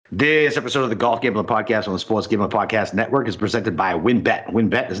This episode of the Golf Gambling Podcast on the Sports Gambling Podcast Network is presented by WynnBET.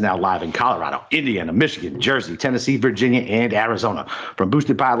 WynnBET is now live in Colorado, Indiana, Michigan, Jersey, Tennessee, Virginia, and Arizona. From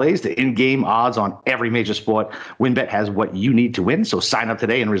boosted parlays to in-game odds on every major sport, WynnBET has what you need to win. So sign up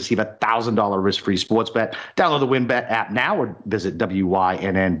today and receive a $1,000 risk-free sports bet. Download the WynnBET app now or visit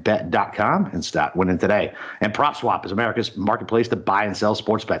wynnbet.com and start winning today. And PropSwap is America's marketplace to buy and sell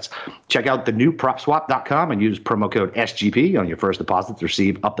sports bets. Check out the new PropSwap.com and use promo code SGP on your first deposit to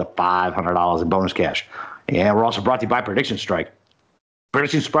receive up to $500 in bonus cash. And we're also brought to you by Prediction Strike.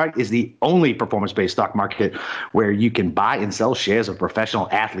 Prediction Strike is the only performance-based stock market where you can buy and sell shares of professional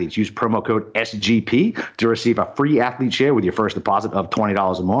athletes. Use promo code SGP to receive a free athlete share with your first deposit of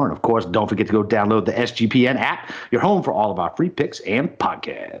 $20 or more. And of course, don't forget to go download the SGPN app, your home for all of our free picks and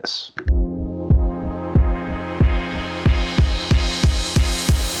podcasts.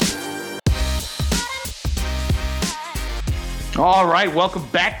 All right, welcome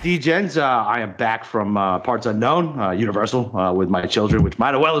back, D-Gens. I am back from parts unknown, Universal, with my children, which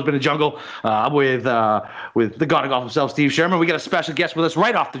might as well has been a jungle. I'm with the god of golf himself, Steve Sherman. We got a special guest with us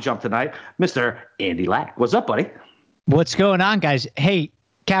right off the jump tonight, Mr. Andy Lack. What's up, buddy? What's going on, guys? Hey,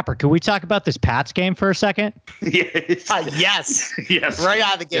 Capper, can we talk about this Pats game for a second? Yes. Yes. Right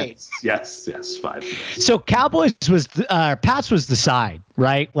out of the gate. Yes. Fine. So Cowboys Pats was the side,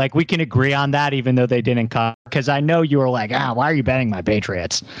 right? Like we can agree on that, even though they didn't come. Because I know you were like, why are you betting my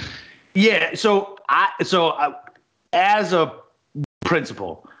Patriots? Yeah. So as a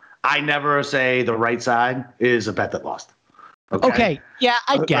principle, I never say the right side is a bet that lost. Okay. Yeah,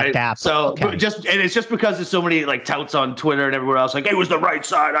 I get that. So okay. It's just because there's so many like touts on Twitter and everywhere else, like it was the right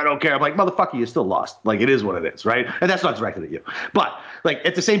side. I don't care. I'm like, motherfucker, you still lost. Like it is what it is, right? And that's not directed at you. But like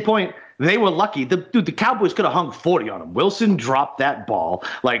at the same point, they were lucky. The Cowboys could have hung 40 on him. Wilson dropped that ball.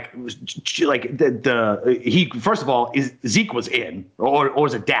 He first of all Zeke was in, or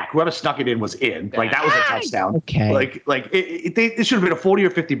was it Dak? Whoever snuck it in was in. Like that was a touchdown. Okay. It should have been a 40 or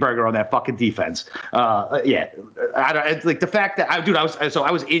 50 burger on that fucking defense. Yeah. It's like the fact that I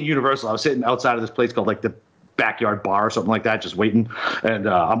was in Universal. I was sitting outside of this place called like the Backyard Bar or something like that, just waiting. And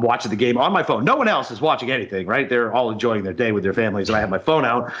I'm watching the game on my phone. No one else is watching anything, right? They're all enjoying their day with their families. And I have my phone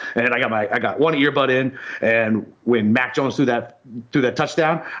out, and I got one earbud in. And when Mac Jones threw that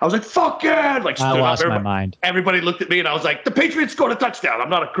touchdown, I was like, "Fuck yeah!" Like I lost my mind. Everybody looked at me, and I was like, "The Patriots scored a touchdown." I'm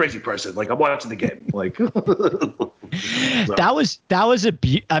not a crazy person. Like I'm watching the game. Like so. that was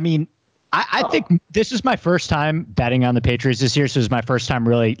I mean. I think this is my first time betting on the Patriots this year. So this is my first time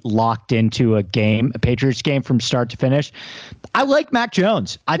really locked into a Patriots game from start to finish. I like Mac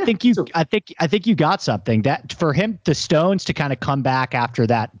Jones. I think you got something that for him, the Stones to kind of come back after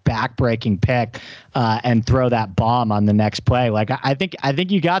that back-breaking pick and throw that bomb on the next play. Like I think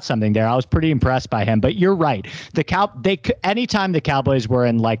you got something there. I was pretty impressed by him. But you're right. Anytime the Cowboys were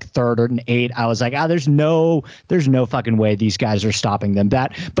in like 3rd and 8, I was like, there's no fucking way these guys are stopping them.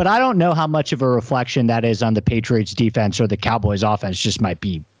 But I don't know how much of a reflection that is on the Patriots defense or the Cowboys offense. Just might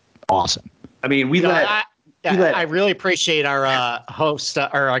be awesome. I mean, I really appreciate our host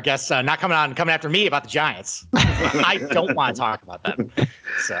or our guest not coming after me about the Giants. I don't want to talk about them.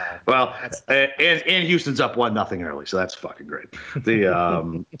 So and Houston's up 1-0 early, so that's fucking great. I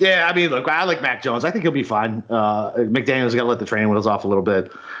mean, look, I like Mac Jones. I think he'll be fine. McDaniel's got to let the training wheels off a little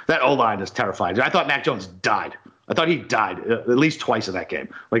bit. That O-line is terrifying. I thought Mac Jones died. I thought he died at least twice in that game.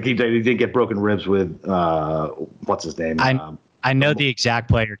 Like he didn't get broken ribs with what's his name? I know the exact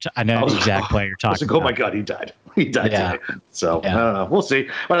player. I know the exact player you're talking about. Oh my God, he died. He died today. So yeah. I don't know. We'll see.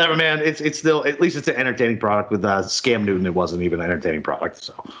 Whatever, man. It's still, at least it's an entertaining product. With Scam Newton, it wasn't even an entertaining product.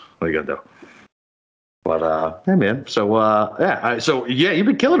 So what are you gonna do? But hey, man. So you've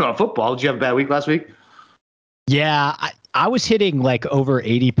been killing it on football. Did you have a bad week last week? Yeah, I was hitting like over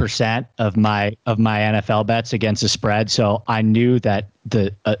 80% of my NFL bets against the spread, so I knew that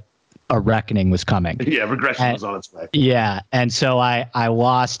a reckoning was coming. Yeah, regression was on its way. Yeah, and so I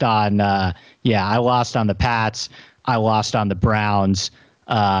lost on I lost on the Pats, I lost on the Browns.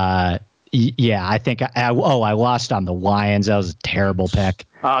 I think I lost on the Lions. That was a terrible pick.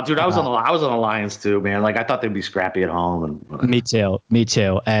 Dude, I was on the Lions too, man. Like I thought they'd be scrappy at home. And me too.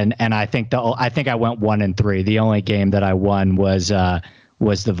 And I think I went 1-3. The only game that I won was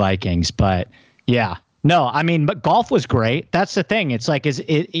the Vikings. But yeah, no, I mean, but golf was great. That's the thing. It's like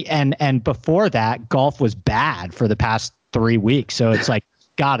and before that, golf was bad for the past 3 weeks. So it's like,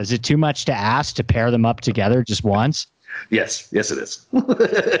 God, is it too much to ask to pair them up together just once? Yes, it is. All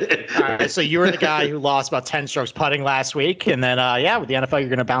right, so you were the guy who lost about 10 strokes putting last week, and then with the NFL, you're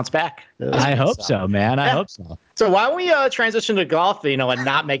going to bounce back. I hope so, man. I hope so. So why don't we transition to golf, and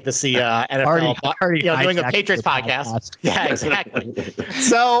not make this the NFL, doing a Patriots podcast. Yeah, exactly.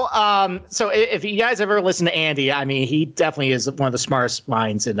 So if you guys ever listen to Andy, I mean, he definitely is one of the smartest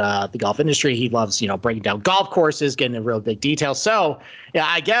minds in the golf industry. He loves, breaking down golf courses, getting in real big detail. So yeah,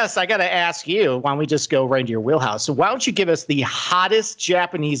 I guess I got to ask you, why don't we just go right into your wheelhouse? So why don't you give us the hottest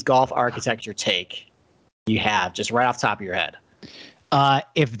Japanese golf architecture take you have, just right off the top of your head?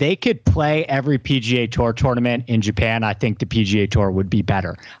 If they could play every PGA Tour tournament in Japan, I think the PGA Tour would be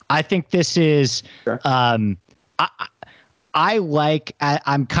better. I think this is, sure. I'm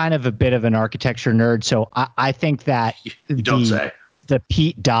kind of a bit of an architecture nerd, so I think that the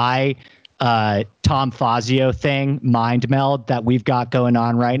Pete Dye, Tom Fazio thing, mind meld that we've got going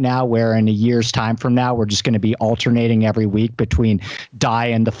on right now, where in a year's time from now, we're just going to be alternating every week between Dye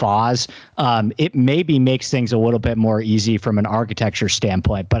and the Foz. It maybe makes things a little bit more easy from an architecture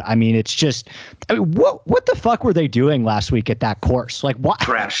standpoint, but I mean, it's just, what the fuck were they doing last week at that course? Like, why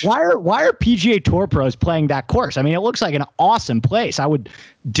are PGA Tour pros playing that course? I mean, it looks like an awesome place. I would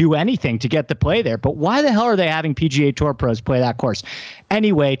do anything to get to play there, but why the hell are they having PGA Tour pros play that course?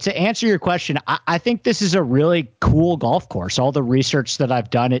 Anyway, to answer your question, I think this is a really cool golf course. All the research that I've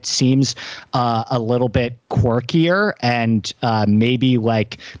done, it seems a little bit quirkier and maybe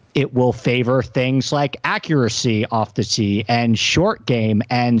like it will favor things like accuracy off the tee and short game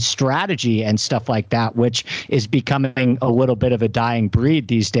and strategy and stuff like that, which is becoming a little bit of a dying breed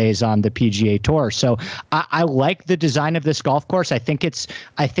these days on the PGA Tour. So I like the design of this golf course. I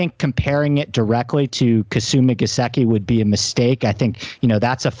think comparing it directly to Kasuma Gaseki would be a mistake. I think,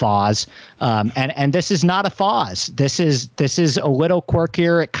 that's a Foz. And this is not a Foz. This is a little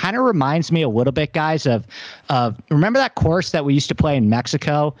quirkier. It kind of reminds me a little bit, guys, of remember that course that we used to play in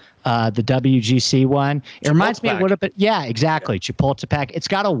Mexico, the WGC one? It reminds me a little bit. Yeah, exactly. Yeah. Chapultepec. It's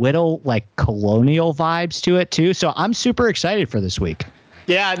got a little like colonial vibes to it too. So I'm super excited for this week.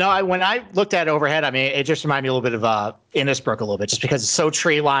 Yeah, no, when I looked at it overhead, I mean, it just reminded me a little bit of Innisbrook a little bit, just because it's so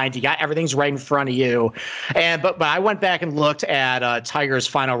tree lined. You got everything's right in front of you. But I went back and looked at Tiger's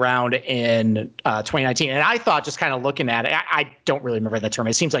final round in 2019, and I thought, just kind of looking at it, I don't really remember that term.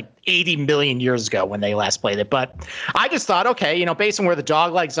 It seems like 80 million years ago when they last played it. But I just thought, okay, based on where the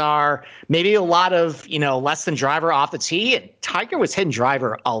dog legs are, maybe a lot of, less than driver off the tee. And Tiger was hitting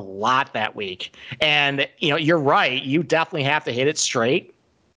driver a lot that week. And, you're right. You definitely have to hit it straight.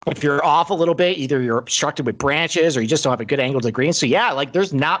 If you're off a little bit, either you're obstructed with branches or you just don't have a good angle to the green. So yeah, like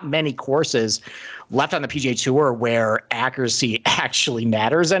there's not many courses left on the PGA Tour where accuracy actually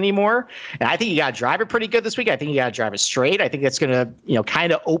matters anymore. And I think you got to drive it pretty good this week. I think you got to drive it straight. I think that's going to,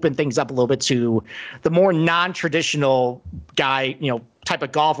 kind of open things up a little bit to the more non-traditional guy, type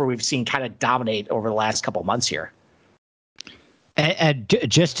of golfer we've seen kind of dominate over the last couple of months here. And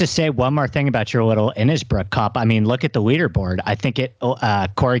just to say one more thing about your little Innisbrook Cup, I mean, look at the leaderboard. I think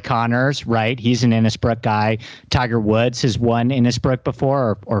Corey Connors, right? He's an Innisbrook guy. Tiger Woods has won Innisbrook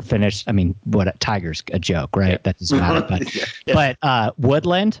before or finished. I mean, Tiger's a joke, right? Yeah. That doesn't matter. But, but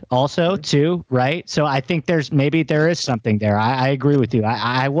Woodland also too, right? So I think there is something there. I agree with you.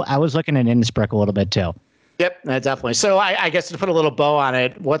 I was looking at Innisbrook a little bit too. Yep, definitely. So I guess to put a little bow on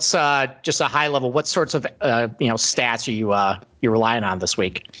it, what's just a high level? What sorts of stats are you're relying on this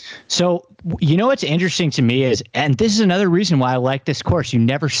week? So what's interesting to me is, and this is another reason why I like this course. You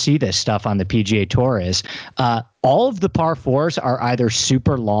never see this stuff on the PGA Tour. Is all of the par fours are either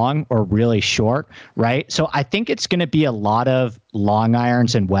super long or really short, right? So I think it's going to be a lot of long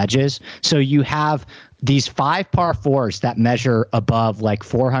irons and wedges. So you have these 5 par fours that measure above like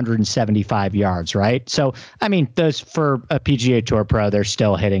 475 yards, right? So, I mean, those for a PGA Tour pro, they're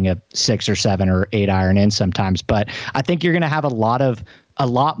still hitting a 6 or 7 or 8 iron in sometimes. But I think you're going to have a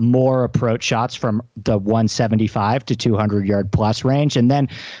lot more approach shots from the 175 to 200 yard plus range, and then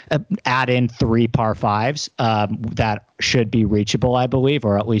add in 3 par fives that should be reachable, I believe,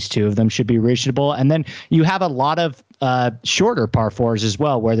 or at least 2 of them should be reachable. And then you have a lot of shorter par fours as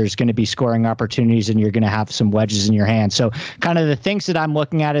well, where there's going to be scoring opportunities and you're going to have some wedges in your hand. So kind of the things that I'm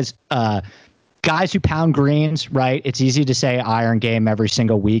looking at is guys who pound greens, right? It's easy to say iron game every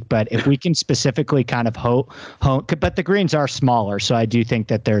single week, but if we can specifically kind of hone, but the greens are smaller. So I do think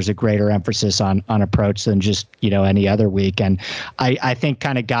that there's a greater emphasis on approach than just, any other week. And I think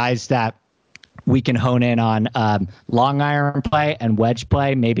kind of guys that we can hone in on long iron play and wedge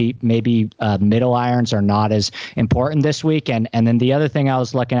play. Maybe middle irons are not as important this week. And then the other thing I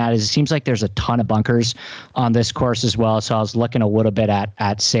was looking at is it seems like there's a ton of bunkers on this course as well. So I was looking a little bit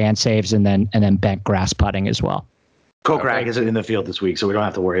at sand saves and then bent grass putting as well. Kokrak isn't in the field this week, so we don't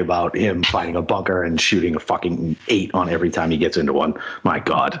have to worry about him finding a bunker and shooting a fucking 8 on every time he gets into one. My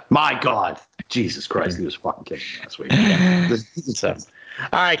God. Jesus Christ, he was fucking kidding last week. So,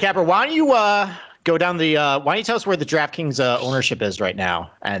 all right, Capper, why don't you go down the? Why don't you tell us where the DraftKings ownership is right now,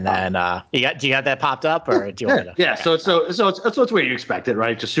 and then do you got that popped up, or do you want me to? Yeah, so it's where you expect it,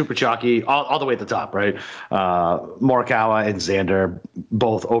 right? Just super chalky, all the way at the top, right? Morikawa and Xander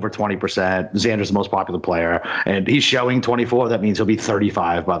both over 20%. Xander's the most popular player, and he's showing 24. That means he'll be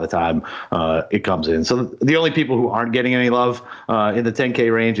 35 by the time it comes in. So the only people who aren't getting any love in the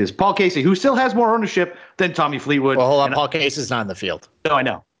 10K range is Paul Casey, who still has more ownership than Tommy Fleetwood. Well, hold on, Paul Casey's not in the field. No, I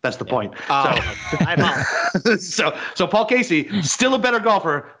know. That's the point. So, so Paul Casey, still a better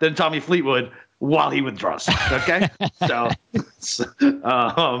golfer than Tommy Fleetwood while he withdraws. Okay. all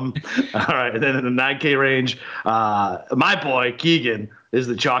right. And then in the 9K range, my boy Keegan is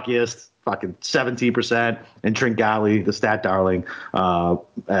the chalkiest, fucking 17%, and Tringali, the stat darling. Sorry.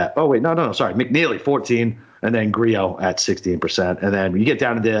 McNeely, 14. And then Griot at 16%. And then when you get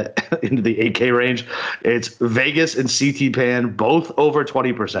down into the 8K range, it's Vegas and CT Pan, both over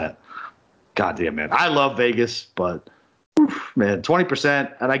 20%. God damn, man. I love Vegas, but, man,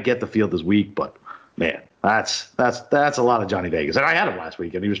 20%, and I get the field is weak, but, man, that's a lot of Johnny Vegas. And I had him last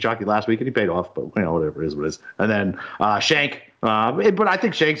week, and he was chalky last week, and he paid off, but, whatever it is what it is. And then Shank, but I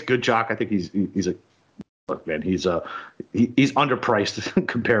think Shank's good chalk. I think he's a look, man, he's underpriced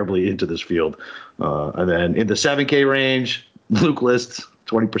comparably into this field. And then in the 7K range, Luke List,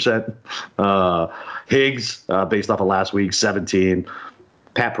 20%. Higgs, based off of last week, 17.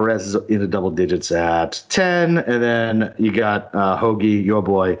 Pat Perez is in the double digits at 10. And then you got Hoagie, your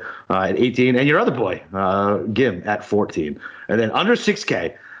boy, at 18. And your other boy, Gim, at 14. And then under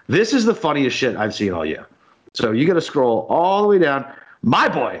 6K, this is the funniest shit I've seen all year. So you got to scroll all the way down. My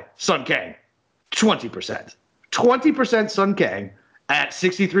boy, Sun Kang. 20%. 20% Sun Kang at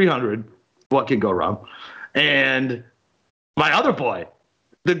 6,300. What can go wrong? And my other boy,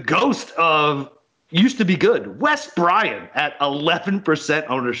 the ghost of used to be good, Wes Bryan at 11%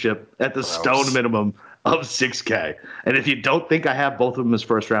 ownership at the stone minimum of 6K. And if you don't think I have both of them as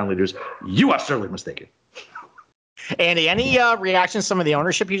first-round leaders, you are certainly mistaken. Andy, any reactions to some of the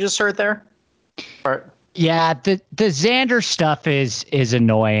ownership you just heard there? Yeah, the Xander stuff is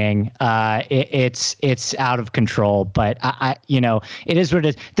annoying. It's out of control, but I it is what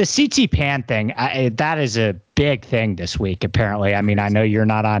it is. The CT Pan thing, that is a big thing this week, apparently. I mean, I know you're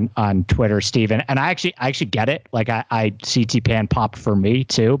not on Twitter, Steven, and I actually get it. Like I CT Pan popped for me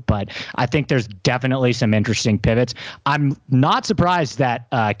too, but I think there's definitely some interesting pivots. I'm not surprised that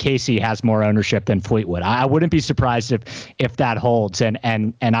Casey has more ownership than Fleetwood. I wouldn't be surprised if that holds.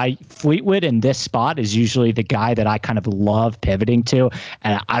 And Fleetwood in this spot is usually the guy that I kind of love pivoting to,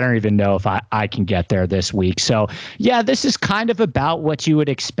 and I don't even know if I can get there this week. So yeah, this is kind of about what you would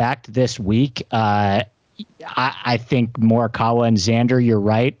expect this week. I think Morikawa and Xander, you're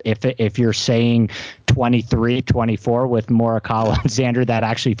right. If you're saying 23, 24 with Morikawa and Xander, that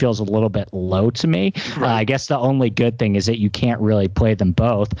actually feels a little bit low to me. Right. I guess the only good thing is that you can't really play them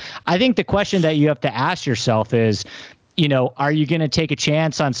both. I think the question that you have to ask yourself is, are you going to take a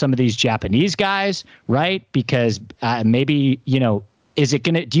chance on some of these Japanese guys, right? Because maybe,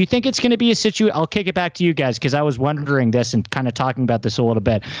 do you think it's going to be a situation? I'll kick it back to you guys, because I was wondering this and kind of talking about this a little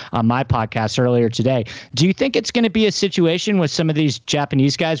bit on my podcast earlier today. Do you think it's going to be a situation with some of these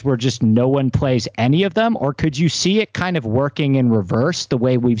Japanese guys where just no one plays any of them? Or could you see it kind of working in reverse the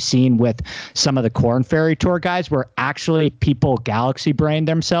way we've seen with some of the Corn Ferry Tour guys, where actually people galaxy brain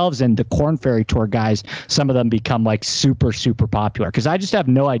themselves and the Corn Ferry Tour guys, some of them become like super, super popular? Because I just have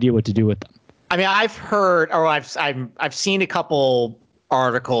no idea what to do with them. I mean, I've heard, or I've seen a couple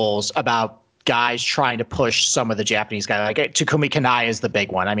articles about guys trying to push some of the Japanese guys. Like Takumi Kanai is the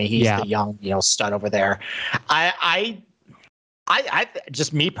big one. I mean, he's the young, stud over there. I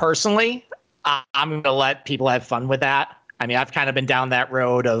just, me personally, I'm going to let people have fun with that. I mean, I've kind of been down that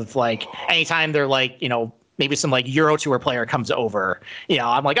road of like, anytime they're like, maybe some like Euro Tour player comes over,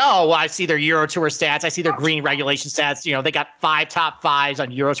 I'm like, oh, well, I see their Euro Tour stats. I see their green regulation stats. They got 5 top 5s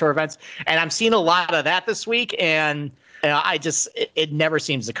on Euro Tour events. And I'm seeing a lot of that this week. And it never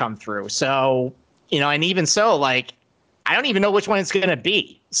seems to come through. So, and even so, like, I don't even know which one it's going to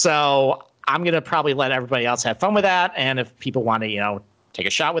be. So I'm going to probably let everybody else have fun with that. And if people want to, take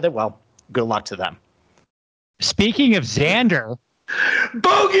a shot with it, well, good luck to them. Speaking of Xander,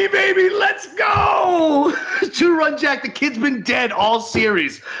 Bogey, baby, let's go! 2-run jack. The kid's been dead all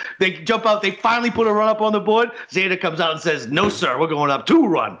series. They jump out. They finally put a run up on the board. Xander comes out and says, no, sir, we're going up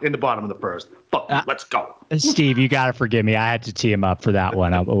 2-run in the bottom of the first. Fuck, let's go. Steve, you got to forgive me. I had to tee him up for that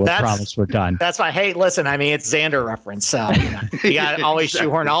one. We promise we're done. That's why. Hey, listen, I mean, it's Xander reference. So you got to always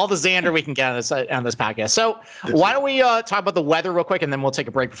shoehorn all the Xander we can get on this podcast. So why don't we talk about the weather real quick, and then we'll take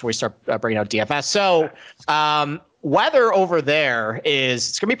a break before we start bringing out DFS. So weather over there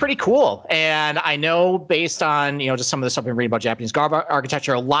it's going to be pretty cool. And I know based on, just some of the stuff I'm reading about Japanese golf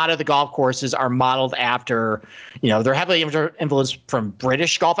architecture, a lot of the golf courses are modeled after, they're heavily influenced from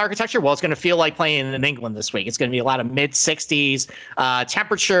British golf architecture. Well, it's going to feel like playing in England this week. It's going to be a lot of mid 60s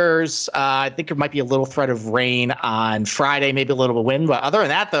temperatures. I think there might be a little threat of rain on Friday, maybe a little bit of wind. But other than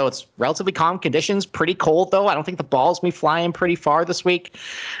that, though, it's relatively calm conditions, pretty cold, though. I don't think the ball's going to be flying pretty far this week.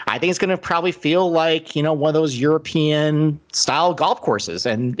 I think it's going to probably feel like, one of those European style golf courses.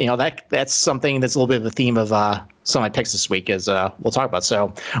 And, that's something that's a little bit of the theme of some of my picks this week as we'll talk about.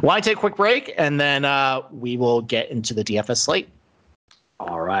 So why don't I take a quick break and then we will get into the DFS slate.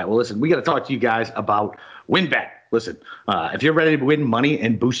 All right. Well, listen, we got to talk to you guys about WinBet. Listen, if you're ready to win money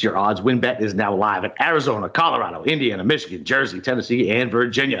and boost your odds, WinBet is now live in Arizona, Colorado, Indiana, Michigan, Jersey, Tennessee, and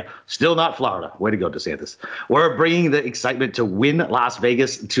Virginia. Still not Florida. Way to go, DeSantis. We're bringing the excitement to Win Las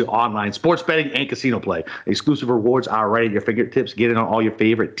Vegas to online sports betting and casino play. Exclusive rewards are right at your fingertips. Get in on all your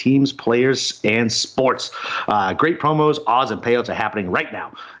favorite teams, players, and sports. Great promos, odds, and payouts are happening right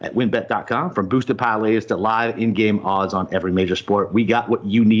now at winbet.com. From boosted parlays to live in-game odds on every major sport, we got what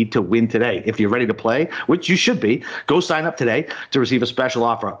you need to win today. If you're ready to play, which you should be, go sign up today to receive a special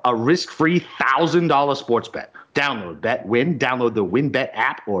offer, a risk-free $1,000 sports bet. Download Bet Win, download the WinBet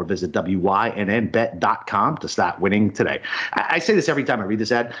app, or visit wynnbet.com to start winning today. I say this every time I read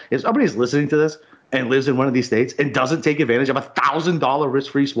this ad. If somebody's listening to this and lives in one of these states and doesn't take advantage of a $1,000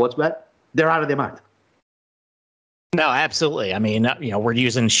 risk-free sports bet, they're out of their mind. No, absolutely. I mean, we're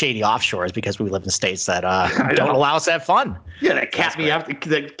using shady offshores because we live in states that don't allow us to have fun. Yeah, they cap me after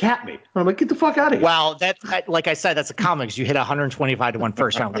they cap me. I'm like, get the fuck out of here. Well, like I said, that's a common because you hit 125-1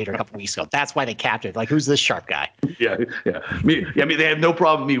 first round leader a couple weeks ago. That's why they capped it. Like, who's this sharp guy? Yeah. I mean, they have no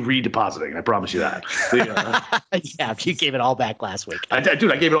problem me redepositing. I promise you that. Yeah, you gave it all back last week. I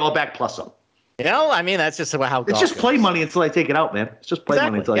gave it all back plus some. I mean, that's just how it's just play money until I take it out, man. It's just play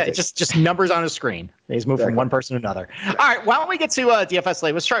money until I take it. It's just numbers on a screen. They just move from one person to another. All right, why don't we get to DFS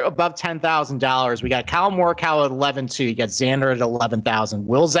late? Let's start above $10,000. We got Kyle Morikawa at 11.2. You got Xander at 11,000.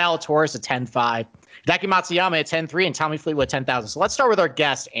 Will Zalatoris at 10.5. Hideki Matsuyama at 10.3 and Tommy Fleetwood at 10,000. So let's start with our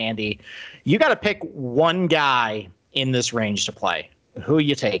guest, Andy. You got to pick one guy in this range to play. Who are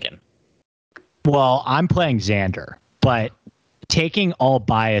you taking? Well, I'm playing Xander, but taking all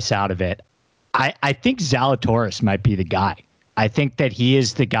bias out of it, I think Zalatoris might be the guy. I think that he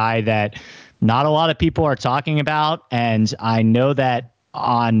is the guy that not a lot of people are talking about. And I know that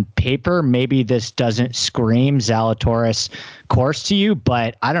on paper, maybe this doesn't scream Zalatoris course to you,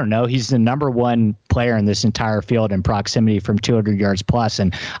 but I don't know. He's the number one player in this entire field in proximity from 200 yards plus.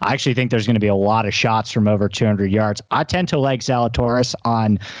 And I actually think there's going to be a lot of shots from over 200 yards. I tend to like Zalatoris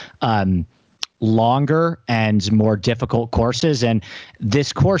on, longer and more difficult courses. And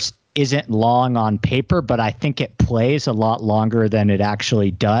this course isn't long on paper, but I think it plays a lot longer than it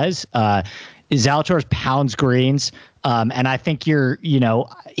actually does. Zalatoris pounds greens. And I think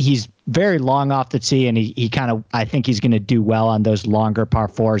he's very long off the tee, and he kind of, I think he's going to do well on those longer par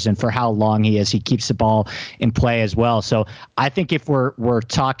fours, and for how long he is, he keeps the ball in play as well. So I think if we're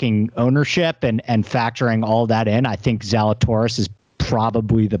talking ownership and factoring all that in, I think Zalatoris is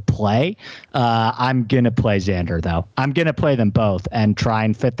probably the play. I'm going to play Xander, though. I'm going to play them both and try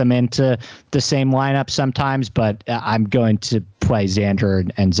and fit them into the same lineup sometimes, but I'm going to play Xander,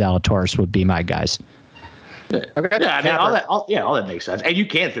 and Zalatoris would be my guys. Okay. Yeah, I mean, all that makes sense. And you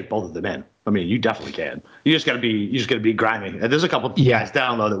can fit both of them in. I mean, you definitely can. You just gotta be grimy. And there's a couple of guys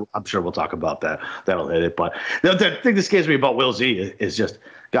down low that I'm sure we'll talk about that'll hit it. But the thing that scares me about Will Z is just,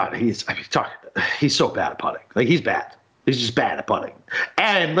 God, he's so bad at putting. Like, he's bad. He's just bad at putting.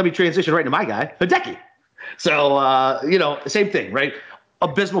 And let me transition right into my guy, Hideki. So, same thing, right?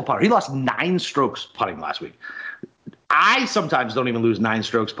 Abysmal putter. He lost 9 strokes putting last week. I sometimes don't even lose 9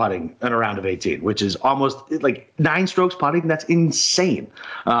 strokes putting in a round of 18, which is almost like 9 strokes putting. That's insane.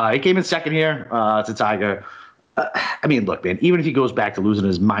 He came in second here to Tiger. I mean, look, man, even if he goes back to losing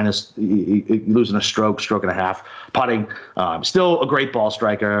losing a stroke and a half putting, still a great ball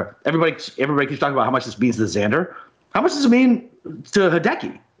striker. Everybody keeps talking about how much this means to Xander. How much does it mean to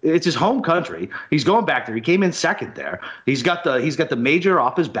Hideki? It's his home country. He's going back there. He came in second there. He's got the major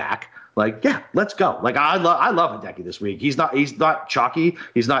off his back. like, yeah, let's go. Like I love Hideki this week. He's not chalky.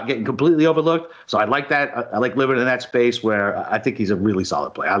 He's not getting completely overlooked. So I like that. I like living in that space where I think he's a really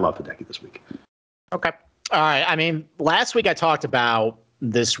solid play. I love Hideki this week. Okay. All right. I mean, last week I talked about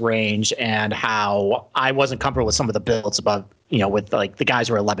this range and how I wasn't comfortable with some of the builds above, with like the guys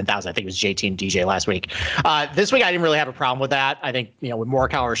who were 11,000. I think it was JT and DJ last week. This week I didn't really have a problem with that. I think, with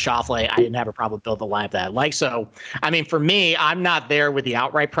Morikawa or Schauffele, I didn't have a problem with building the lineup that I like. So, I mean, for me, I'm not there with the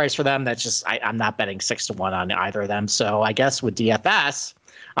outright price for them. That's just, I'm not betting 6-1 on either of them. So I guess with DFS,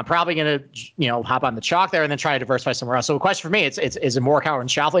 I'm probably going to, hop on the chalk there and then try to diversify somewhere else. So the question for me, is it Morikawa and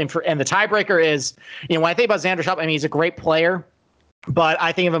Schauffele? And the tiebreaker is, when I think about Xander Schauffele, I mean, he's a great player, but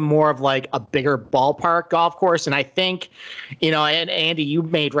I think of him more of like a bigger ballpark golf course. And I think, and Andy, you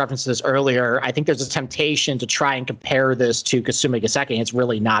made reference to this earlier. I think there's a temptation to try and compare this to Kasumi Gasecki. It's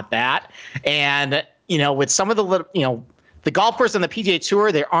really not that. And, with some of the little, the golf course on the PGA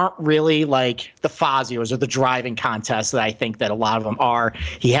Tour, they aren't really like the Fazios or the driving contests that I think that a lot of them are.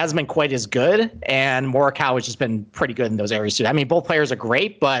 He hasn't been quite as good, and Morikawa has just been pretty good in those areas too. I mean, both players are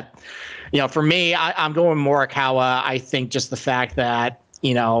great, but for me, I'm going Morikawa. I think just the fact that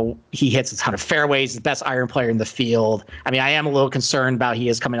he hits a ton of fairways, the best iron player in the field. I mean, I am a little concerned about he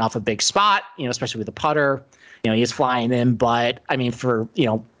is coming off a big spot, especially with the putter. He is flying in, but I mean, for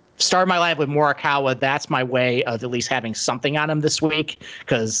start my lineup with Morikawa, that's my way of at least having something on him this week.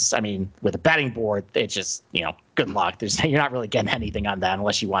 Because, I mean, with a betting board, it's just, good luck. You're not really getting anything on that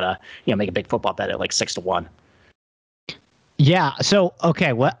unless you want to, make a big football bet at like 6-1. Yeah. So,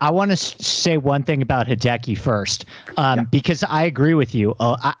 okay. Well, I want to say one thing about Hideki first, because I agree with you.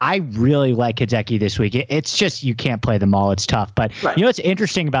 I really like Hideki this week. It's just you can't play them all. It's tough. But what's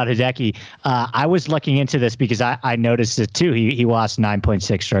interesting about Hideki? I was looking into this because I noticed it too. He lost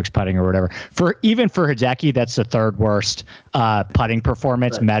 9.6 strokes putting or whatever. For Hideki, that's the third worst putting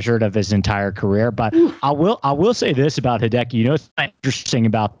performance measured of his entire career. But I will say this about Hideki. What's interesting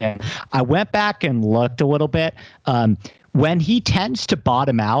about him? I went back and looked a little bit. When he tends to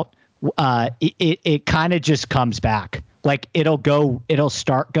bottom out, it kind of just comes back. Like it'll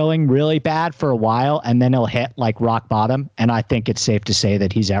start going really bad for a while, and then it'll hit like rock bottom. And I think it's safe to say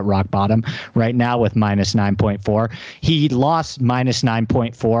that he's at rock bottom right now with minus 9.4. He lost minus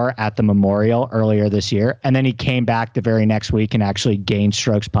 9.4 at the Memorial earlier this year, and then he came back the very next week and actually gained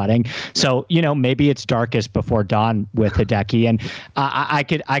strokes putting. So maybe it's darkest before dawn with Hideki, and I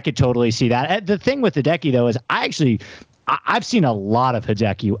could totally see that. The thing with Hideki though is I've seen a lot of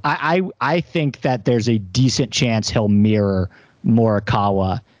Hideki. I think that there's a decent chance he'll mirror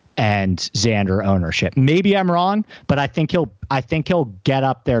Morikawa and Xander ownership. Maybe I'm wrong, but I think he'll get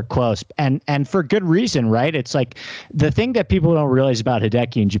up there close, and for good reason, right? It's like the thing that people don't realize about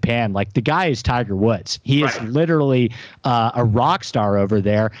Hideki in Japan, like the guy is Tiger Woods. He is literally a rock star over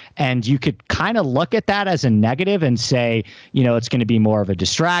there, and you could kind of look at that as a negative and say, it's going to be more of a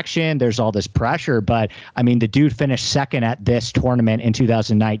distraction. There's all this pressure, but I mean, the dude finished second at this tournament in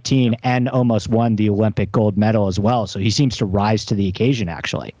 2019 and almost won the Olympic gold medal as well. So he seems to rise to the occasion,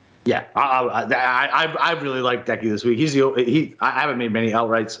 actually. Yeah, I really like Hideki this week. I haven't made many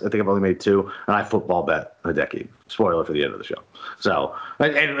outrights. I think I've only made 2, and I football bet Hideki. Spoiler for the end of the show. So,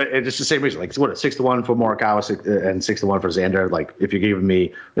 and it's the same reason. Like, what, 6-1 for Morikawa and 6-1 for Xander. Like, if you're giving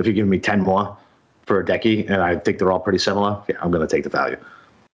me 10 more for Hideki, and I think they're all pretty similar, yeah, I'm going to take the value.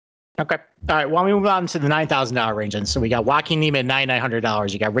 Okay. All right. Well, we move on to the $9,000 range. And so we got Joaquin Niemann at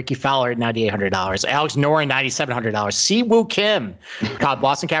 $9,900. You got Ricky Fowler at $9,800. Alex Noren, $9,700. Siwoo Kim,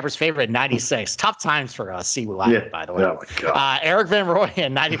 Boston Capper's favorite, at $96. Tough times for Siwoo, by the way. Oh my God. Eric Van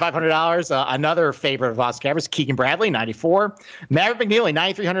Rooyen at $9,500. Another favorite of Boston Capper's, Keegan Bradley, $94. Maverick McNeely,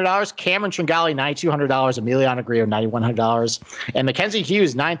 $9,300. Cameron Tringali, $9,200. Emiliano Grillo, $9,100. And Mackenzie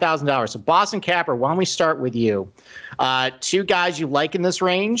Hughes, $9,000. So Boston Capper, why don't we start with you? 2 guys you like in this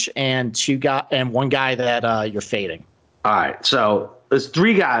range, and one guy that you're fading. All right, so there's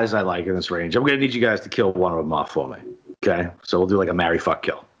 3 guys I like in this range. I'm gonna need you guys to kill one of them off for me. Okay, so we'll do like a marry, fuck,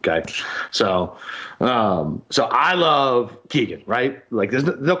 kill. Okay, so I love Keegan, right? Like, there's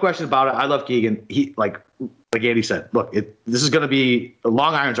no question about it. I love Keegan. He like Andy said, look, this is gonna be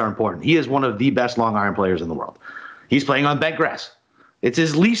long irons are important. He is one of the best long iron players in the world. He's playing on bent grass. It's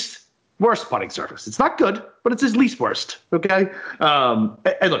his least worst putting surface. It's not good, but it's his least worst. Okay.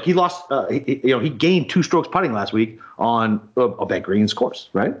 And look, he lost. He gained 2 strokes putting last week on a bent greens course,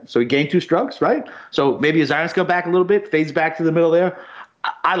 right? So he gained 2 strokes, right? So maybe his irons come back a little bit, fades back to the middle there.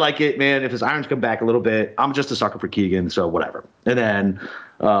 I like it, man. If his irons come back a little bit, I'm just a sucker for Keegan, so whatever. And then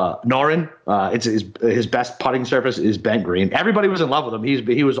Noren, it's his best putting surface is bent green. Everybody was in love with him.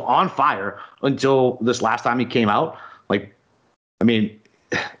 He was on fire until this last time he came out. Like, I mean,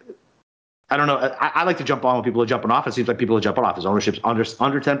 I don't know. I like to jump on when people are jumping off. It seems like people are jumping off. His ownership's under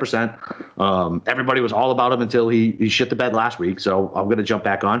 10%. Everybody was all about him until he shit the bed last week. So I'm going to jump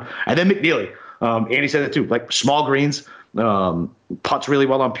back on. And then McNeely. Andy said it too. Like small greens, putts really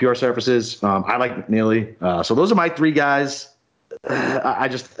well on pure surfaces. I like McNeely. So those are my three guys. I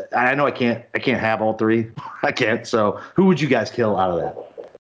know I can't have all three. I can't. So who would you guys kill out of that?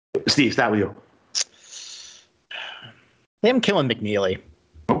 Steve, start with you. I'm killing McNeely.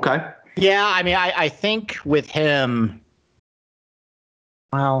 Okay. Yeah, I mean, I think with him,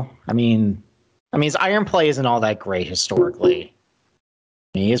 well, I mean, his iron play isn't all that great historically.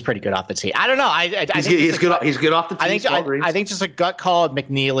 I mean, he is pretty good off the tee. I don't know. He's good off the tee. I think just a gut call of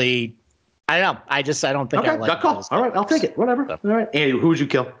McNeely. I don't know. I don't think I like gut call. All right, I'll take it. Whatever. All right, Andy, who would you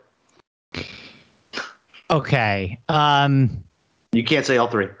kill? Okay. You can't say all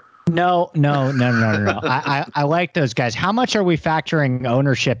three. No. I like those guys. How much are we factoring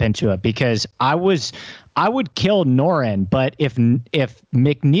ownership into it? Because I would kill Noren, but if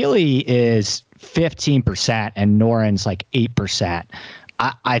McNeely is 15% and Noren's like 8%,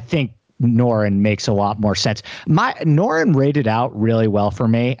 I think Noren makes a lot more sense. Noren rated out really well for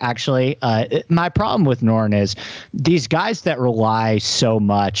me, actually. My problem with Noren is these guys that rely so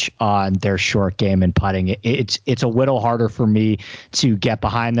much on their short game and putting, it's a little harder for me to get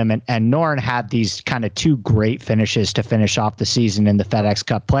behind them. And Noren had these kind of two great finishes to finish off the season in the FedEx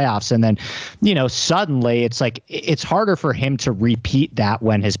Cup playoffs. And then, suddenly it's like it's harder for him to repeat that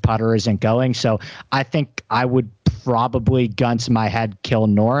when his putter isn't going. So I think I would probably gun to my head kill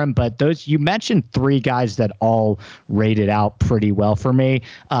Noren, but those you mentioned three guys that all rated out pretty well for me.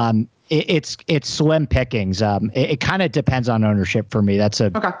 It's slim pickings. It kind of depends on ownership for me. That's a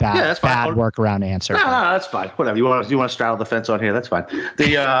bad workaround answer. No, that's fine. Whatever you want to straddle the fence on here. That's fine.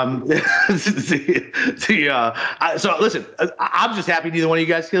 So listen, I'm just happy neither one of you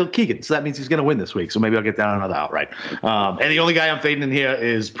guys killed Keegan. So that means he's going to win this week. So maybe I'll get down another outright. And the only guy I'm fading in here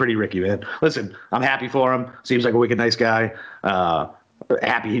is Pretty Ricky, man. Listen, I'm happy for him. Seems like a wicked nice guy.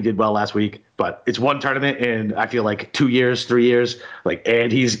 Happy he did well last week, but it's one tournament in I feel like 2 years, 3 years. Like,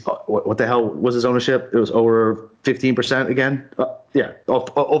 and he's what the hell was his ownership? It was over 15% again.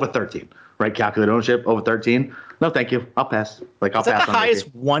 Over 13, right? Calculated ownership over 13. No, thank you. I'll pass. Like, I'll pass. Is that the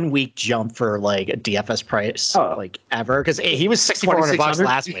highest 1 week jump for like a DFS price like ever? Because he was $6,400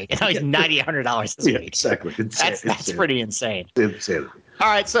 last week, and now he's $9,800 this week. Exactly. That's pretty insane. Insanity. All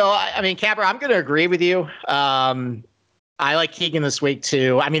right, so I mean, Capper, I'm going to agree with you. I like Keegan this week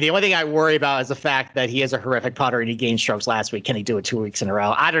too. I mean, the only thing I worry about is the fact that he has a horrific putter and he gained strokes last week. Can he do it 2 weeks in a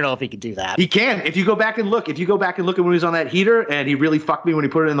row? I don't know if he could do that. He can. If you go back and look at when he was on that heater and he really fucked me when he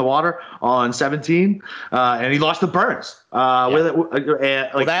put it in the water on 17, and he lost the burns.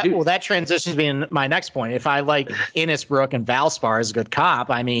 That transitions me in my next point. If I like Innisbrook and Valspar as a good comp,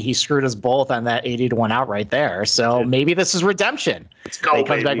 I mean, he screwed us both on that 80-1 out right there. So maybe this is redemption. Let's go, he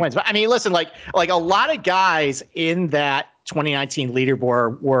comes back and wins. But I mean, listen, like a lot of guys in that 2019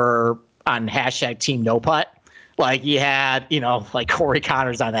 leaderboard were on hashtag Team No Putt. Like you had, like Corey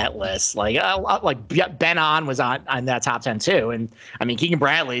Connors on that list. Like Ben On was on that top 10 too. And I mean, Keegan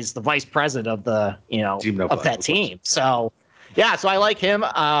Bradley's the vice president of the, of that team. So yeah, so I like him.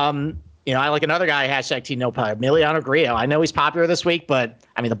 I like another guy, hashtag Team No Putt, Emiliano Grillo. I know he's popular this week, but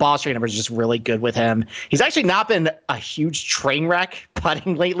I mean, the ball straight number is just really good with him. He's actually not been a huge train wreck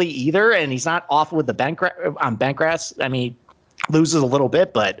putting lately either. And he's not awful with the bent grass. I mean, loses a little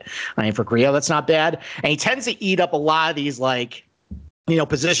bit, but I mean, for Grillo, that's not bad. And he tends to eat up a lot of these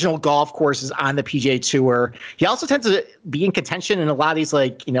positional golf courses on the PGA Tour. He also tends to be in contention in a lot of these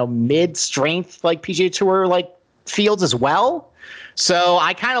mid-strength PGA Tour fields as well. So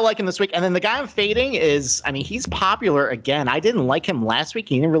I kind of like him this week. And then the guy I'm fading is, I mean, he's popular again. I didn't like him last week.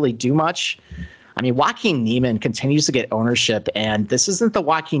 He didn't really do much. I mean, Joaquin Niemann continues to get ownership, and this isn't the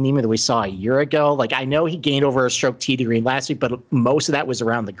Joaquin Niemann that we saw a year ago. Like, I know he gained over a stroke tee to green last week, but most of that was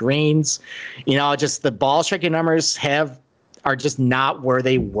around the greens. Just the ball striking numbers are just not where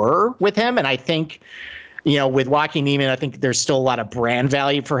they were with him. And I think, with Joaquin Niemann, I think there's still a lot of brand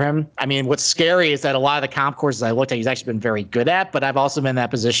value for him. I mean, what's scary is that a lot of the comp courses I looked at, he's actually been very good at, but I've also been in that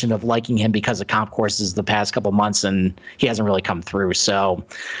position of liking him because of comp courses the past couple months, and he hasn't really come through. So,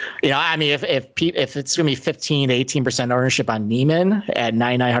 I mean, if it's going to be 15 to 18% ownership on Niemann at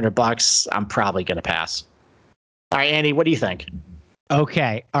 $9,900, I'm probably going to pass. All right, Andy, what do you think?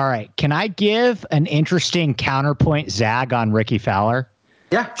 Okay. All right. Can I give an interesting counterpoint zag on Ricky Fowler?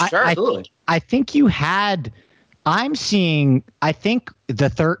 Yeah, sure. Absolutely. I think I'm seeing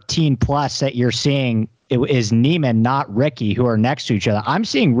the 13 plus that you're seeing is Neiman, not Ricky, who are next to each other. I'm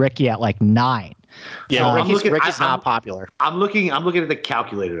seeing Ricky at 9. Yeah, Ricky's not popular. I'm looking at the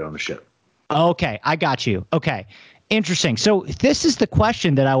calculated ownership. Okay, I got you. Okay, interesting. So this is the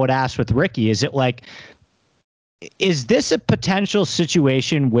question that I would ask with Ricky. Is this a potential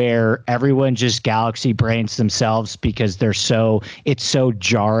situation where everyone just galaxy brains themselves because it's so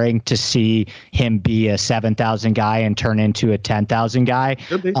jarring to see him be a 7,000 guy and turn into a 10,000 guy,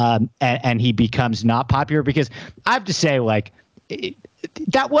 and he becomes not popular? Because I have to say,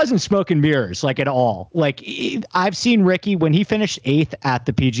 that wasn't smoke and mirrors at all. I've seen Ricky when he finished 8th at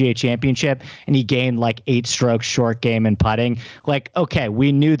the PGA Championship and he gained 8 strokes short game and putting. Okay,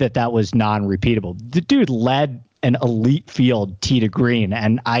 we knew that was non-repeatable. The dude led an elite field tee to green,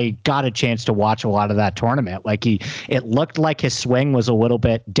 and I got a chance to watch a lot of that tournament. It looked like his swing was a little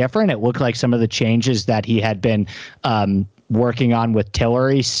bit different. It looked like some of the changes that he had been working on with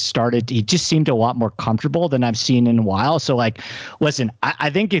Tillery he just seemed a lot more comfortable than I've seen in a while. So listen, I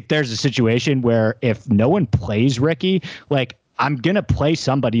think if there's a situation where if no one plays Ricky, I'm going to play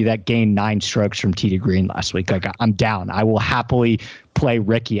somebody that gained 9 strokes from tee to green last week. I'm down. I will happily play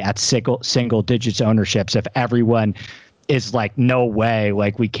Ricky at single digits ownerships if everyone is no way,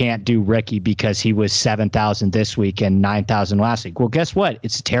 we can't do Ricky because he was 7,000 this week and 9,000 last week. Well, guess what?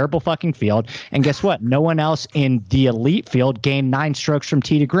 It's a terrible fucking field. And guess what? No one else in the elite field gained 9 strokes from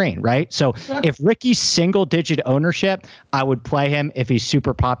tee to green, right? So if Ricky's single digit ownership, I would play him. If he's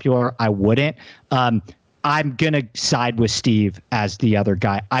super popular, I wouldn't. I'm going to side with Steve as the other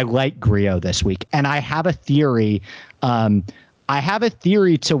guy. I like Griot this week. And I have a theory. I have a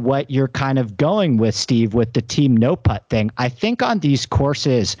theory to what you're kind of going with, Steve, with the team no putt thing. I think on these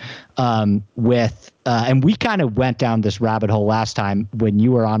courses and we kind of went down this rabbit hole last time when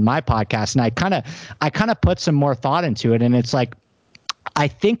you were on my podcast, and I kind of put some more thought into it. And it's I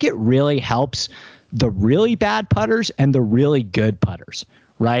think it really helps the really bad putters and the really good putters,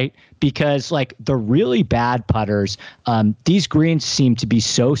 right? Because the really bad putters, these greens seem to be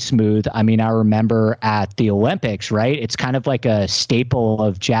so smooth. I mean, I remember at the Olympics, right? It's kind of like a staple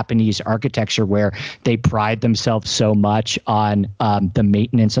of Japanese architecture where they pride themselves so much on the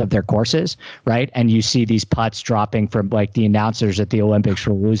maintenance of their courses, right? And you see these putts dropping from the announcers at the Olympics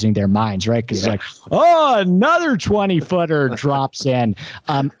were losing their minds, right? Because another 20-footer drops in.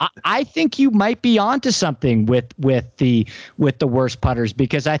 I think you might be onto something with the worst putters,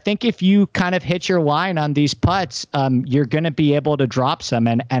 because I think if you kind of hit your line on these putts, you're going to be able to drop some.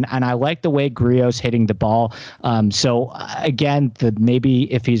 And I like the way Griot's hitting the ball. So again, maybe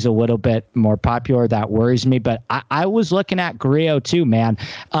if he's a little bit more popular, that worries me. But I was looking at Griot too, man.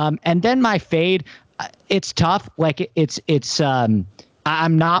 And then my fade, it's tough. I'm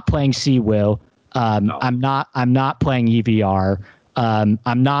not playing Siwoo. No. I'm not playing EVR.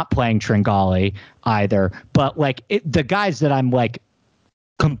 I'm not playing Tringali either. But the guys that I'm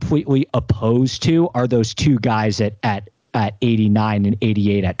completely opposed to are those two guys at 89 and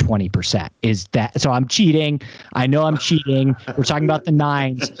 88 at 20%. Is that so? I'm cheating. I know I'm cheating. We're talking about the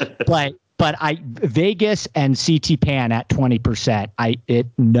nines, but Vegas and CT Pan at 20%.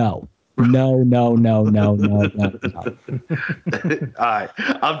 No. No. All right,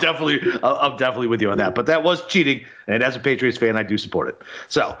 I'm definitely with you on that. But that was cheating, and as a Patriots fan, I do support it.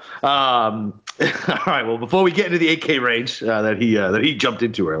 So, all right. Well, before we get into the 8K range that he jumped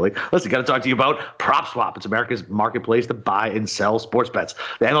into early, listen, got to talk to you about PropSwap. It's America's marketplace to buy and sell sports bets.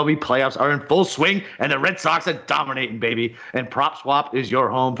 The MLB playoffs are in full swing, and the Red Sox are dominating, baby. And PropSwap is your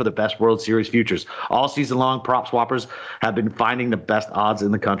home for the best World Series futures. All season long, PropSwappers have been finding the best odds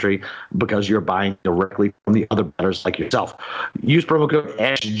in the country because you're buying directly from the other bettors like yourself. Use promo code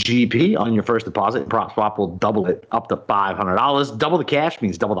SGP on your first deposit, and PropSwap will double it up to $500. Double the cash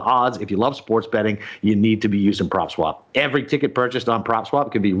means double the odds. If you love sports betting, you need to be using PropSwap. Every ticket purchased on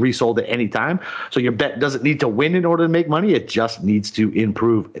PropSwap can be resold at any time, so your bet doesn't need to win in order to make money. It just needs to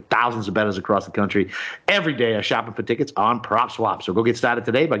improve. Thousands of bettors across the country every day are shopping for tickets on PropSwap. So go get started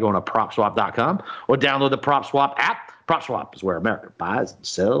today by going to PropSwap.com or download the PropSwap app. PropSwap is where America buys and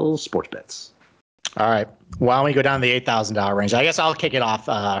sells sports bets. All right. Why don't we go down to the $8,000 range? I guess I'll kick it off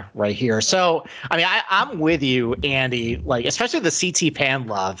right here. So, I mean, I'm with you, Andy, especially the CT Pan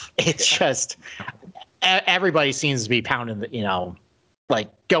love. It's just everybody seems to be pounding,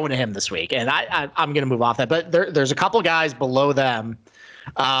 going to him this week. And I'm going to move off that. But there's a couple guys below them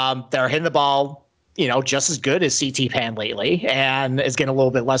that are hitting the ball, just as good as CT Pan lately, and is getting a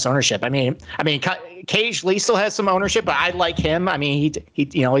little bit less ownership. I mean, Cage Lee still has some ownership, but I like him. I mean,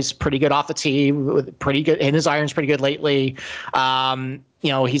 he's pretty good off the tee, pretty good, and his iron's pretty good lately.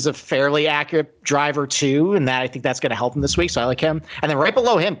 He's a fairly accurate driver too, and I think that's going to help him this week. So I like him. And then right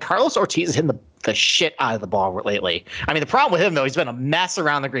below him, Carlos Ortiz is hitting the shit out of the ball lately. I mean, the problem with him though, he's been a mess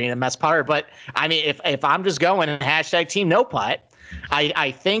around the green, a mess putter. But I mean, if I'm just going and hashtag team no putt,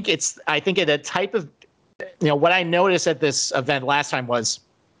 I think it's a type of, what I noticed at this event last time was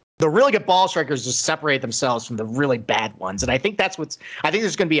the really good ball strikers just separate themselves from the really bad ones. And I think I think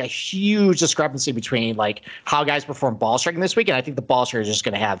there's going to be a huge discrepancy between like how guys perform ball striking this week. And I think the ball strikers are just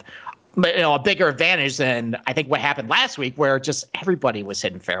going to have, a bigger advantage than I think what happened last week, where just everybody was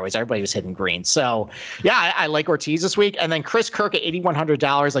hitting fairways, everybody was hitting greens. So yeah, I like Ortiz this week. And then Chris Kirk at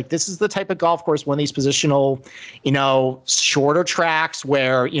 $8,100. Like, this is the type of golf course, one of these positional, shorter tracks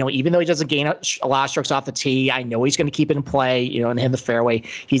where, even though he doesn't gain a lot of strokes off the tee, I know he's going to keep it in play, and hit the fairway.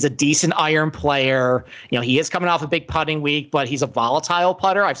 He's a decent iron player. He is coming off a big putting week, but he's a volatile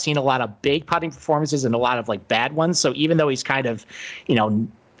putter. I've seen a lot of big putting performances and a lot of like bad ones. So even though he's kind of,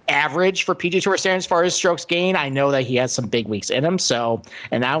 average for PGA Tour standards as far as strokes gain, I know that he has some big weeks in him. So,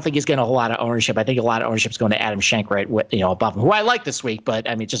 and I don't think he's getting a whole lot of ownership. I think a lot of ownership is going to Adam Schenk right above him, who I like this week, but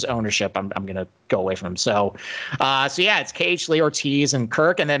I mean, just ownership, I'm going to go away from him. So yeah, it's KH, Lee, Ortiz, and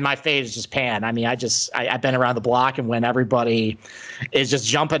Kirk. And then my fave is just Pan. I mean, I've been around the block, and when everybody is just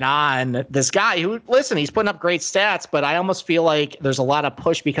jumping on this guy who, listen, he's putting up great stats, but I almost feel like there's a lot of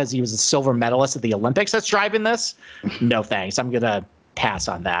push because he was a silver medalist at the Olympics that's driving this. No thanks. I'm going to pass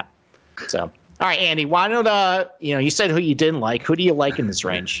on that. So, all right, Andy, why don't you said who you didn't like. Who do you like in this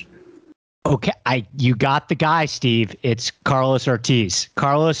range? Okay, you got the guy, Steve. It's Carlos Ortiz.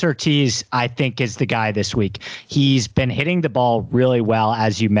 Carlos Ortiz, I think, is the guy this week. He's been hitting the ball really well,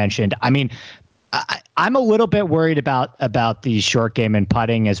 as you mentioned. I mean, I'm a little bit worried about the short game and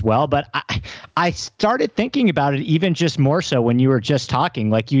putting as well, but I started thinking about it even just more so when you were just talking.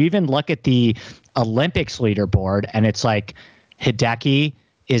 Like, you even look at the Olympics leaderboard, and it's like Hideki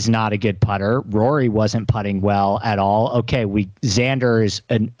is not a good putter. Rory wasn't putting well at all. Okay, Xander is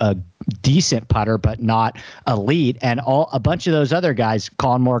a decent putter, but not elite, and a bunch of those other guys,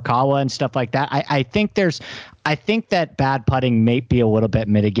 Colin Morikawa and stuff like that. I think that bad putting may be a little bit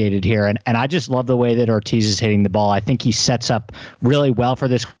mitigated here, and I just love the way that Ortiz is hitting the ball. I think he sets up really well for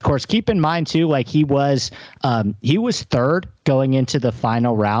this course. Keep in mind too, like he was third going into the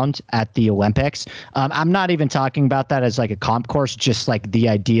final round at the Olympics. I'm not even talking about that as like a comp course, just like the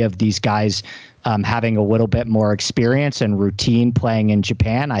idea of these guys having a little bit more experience and routine playing in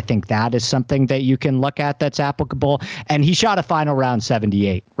Japan. I think that is something that you can look at that's applicable. And he shot a final round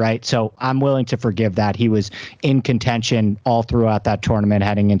 78, right? So I'm willing to forgive that. He was in contention all throughout that tournament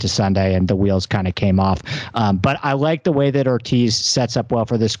heading into Sunday, and the wheels kind of came off. But I like the way that Ortiz sets up well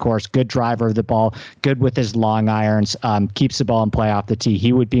for this course. Good driver of the ball, good with his long irons, keeps the ball in play off the tee.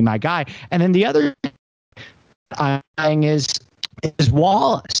 He would be my guy. And then the other thing is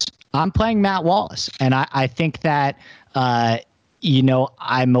Wallace. I'm playing Matt Wallace, and I think that,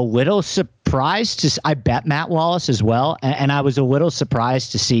 I'm a little surprised I bet Matt Wallace as well, and I was a little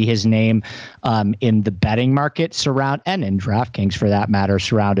surprised to see his name in the betting market and in DraftKings for that matter,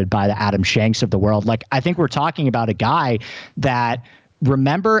 surrounded by the Adam Shanks of the world. Like, I think we're talking about a guy that,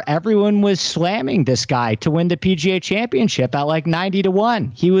 remember, everyone was slamming this guy to win the PGA Championship at like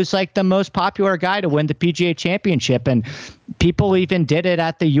 90-1. He was like the most popular guy to win the PGA Championship, and people even did it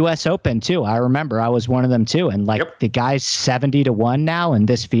at the U.S. Open too. I remember I was one of them too. And like, The guy's 70-1 now in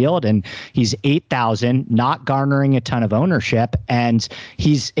this field, and he's 8,000, not garnering a ton of ownership. And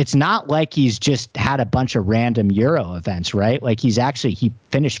it's not like he's just had a bunch of random Euro events, right? Like, he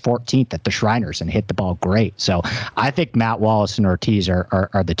finished 14th at the Shriners and hit the ball great. So I think Matt Wallace and Ortiz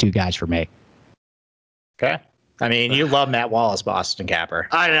are the two guys for me. Okay. I mean, you love Matt Wallace, Boston Capper.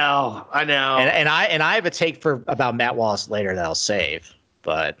 I know. And I have a take about Matt Wallace later that I'll save,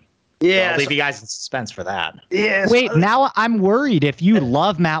 but I'll leave you guys in suspense for that. Yeah. Wait, now I'm worried. If you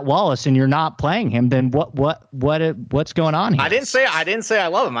love Matt Wallace and you're not playing him, then what's going on here? I didn't say I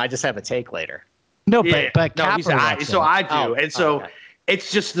love him. I just have a take later. No, but Capper I do, and so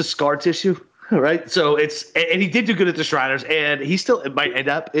it's just the scar tissue. Right. So and he did do good at the Shriners, and he still might end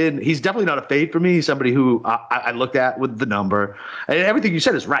up he's definitely not a fade for me. He's somebody who I looked at with the number, and everything you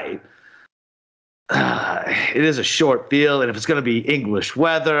said is right. It is a short field, and if it's going to be English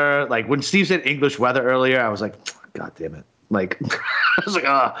weather, like when Steve said English weather earlier, I was like, God damn it. Like, I was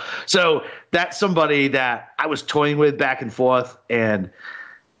like, So that's somebody that I was toying with back and forth, and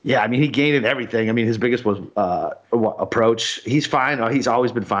yeah, I mean, he gained in everything. I mean, his biggest was approach. He's fine. He's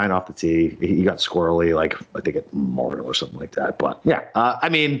always been fine off the tee. He got squirrely, like I think at Memorial or something like that. But yeah, I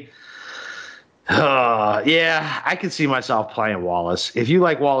mean, I can see myself playing Wallace. If you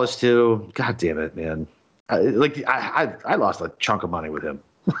like Wallace too, God damn it, man. I lost a chunk of money with him.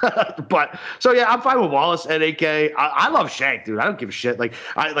 But so yeah, I'm fine with Wallace at 8K. I love Shank, dude. I don't give a shit.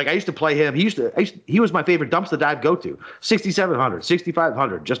 I used to play him. He was my favorite dumpster dive go to. 6,700,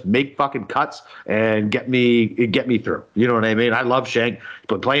 6,500. Just make fucking cuts and get me through. You know what I mean? I love Shank. He's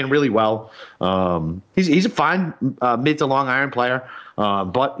been playing really well. He's a fine mid to long iron player.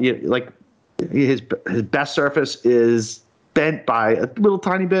 But his best surface is bent by a little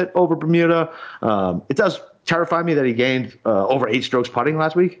tiny bit over Bermuda. It does terrify me that he gained over 8 strokes putting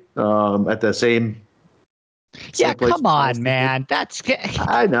last week at the same. Yeah, come on, man. That's.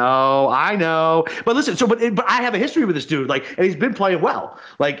 I know. But listen, but I have a history with this dude. And he's been playing well.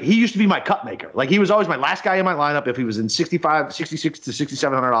 He used to be my cut maker. He was always my last guy in my lineup. If he was in $66 to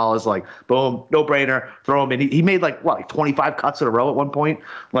 $6,700, boom, no brainer, throw him in. He made 25 cuts in a row at one point.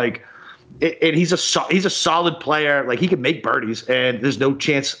 And he's a solid player. He can make birdies, and there's no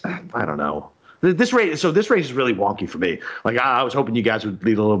chance. I don't know. This race is really wonky for me. I was hoping you guys would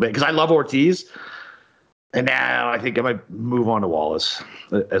lead a little bit because I love Ortiz, and now I think I might move on to Wallace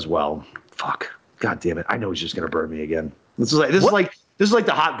as well. Fuck, god damn it! I know he's just gonna burn me again. This is like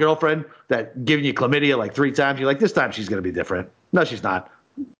the hot girlfriend that giving you chlamydia 3 times. You're like, this time she's gonna be different. No, she's not.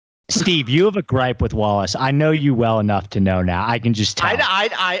 Steve, you have a gripe with Wallace. I know you well enough to know now. I can just tell.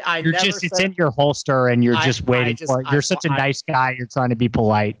 It's in your holster, and you're just waiting for it. You're such a nice guy. You're trying to be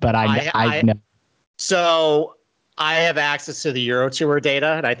polite, but I know. So I have access to the Euro Tour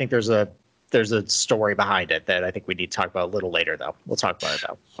data, and I think there's a story behind it that I think we need to talk about a little later, though. We'll talk about it,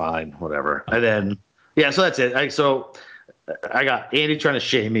 though. Fine, whatever. And then, so that's it. I got Andy trying to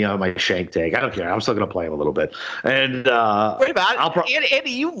shame me on my Shank take. I don't care. I'm still going to play him a little bit. And wait about it. Andy,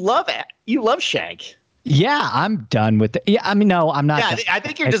 you love it. You love Shank. Yeah, I'm done with it. Yeah, I mean, no, I'm not. Yeah, I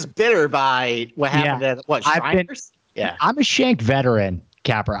think you're just bitter by what happened at Shriners? I'm a Shank veteran.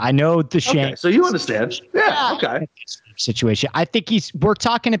 Capper. I know the Shank. Okay, so you understand. Yeah, okay. Situation. I think we're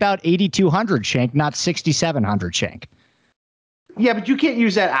talking about 8,200 Shank, not 6,700 Shank. Yeah, but you can't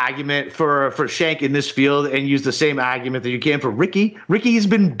use that argument for Shank in this field and use the same argument that you can for Ricky. Ricky has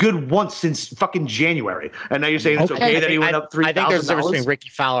been good once since fucking January. And now you're saying it's okay that he went up $3,000? I think there's a difference between Ricky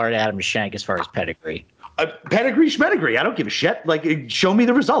Fowler and Adam Shank as far as pedigree. Pedigree, schmedigree. I don't give a shit. Show me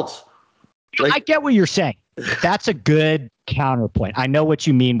the results. I get what you're saying. That's a good counterpoint. I know what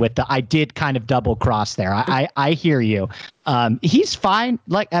you mean with I did kind of double cross there. I hear you. He's fine.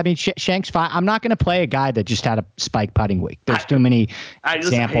 Shank's fine. I'm not going to play a guy that just had a spike putting week. There's too many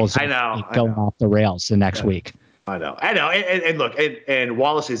examples of going off the rails the next week. I know. And look, and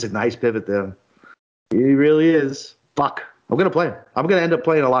Wallace is a nice pivot there. He really is. Fuck. I'm gonna play him. I'm gonna end up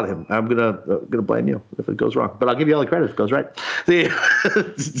playing a lot of him. I'm gonna blame you if it goes wrong, but I'll give you all the credit if it goes right.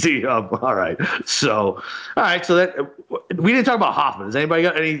 All right. So that we didn't talk about Hoffman. Has anybody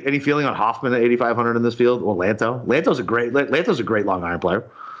got any feeling on Hoffman at 8,500 in this field? Or Lanto? Lanto's a great long iron player.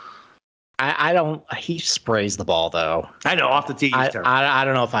 I don't. He sprays the ball though. I know off the tee. He's terrible. I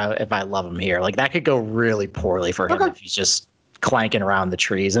don't know if I love him here. That could go really poorly for him if he's just clanking around the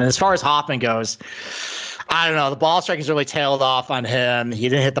trees. And as far as Hoffman goes, I don't know. The ball striking's really tailed off on him. He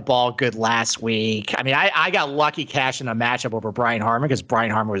didn't hit the ball good last week. I mean, I got lucky cashing a matchup over Brian Harmon because Brian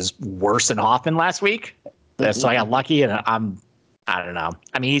Harmon was worse than Hoffman last week. So I got lucky, and I don't know.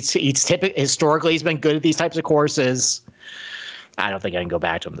 I mean, he's historically he's been good at these types of courses. I don't think I can go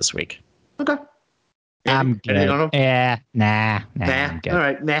back to him this week. Okay. I'm good. Nah. I'm good. All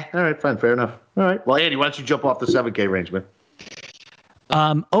right, fine, fair enough. All right. Well, Andy, why don't you jump off the 7K range, man?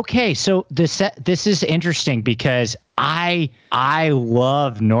 Okay, so this is interesting because I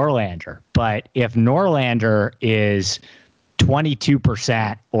love Norlander, but if Norlander is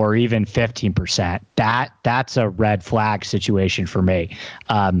 22% or even 15%, that's a red flag situation for me.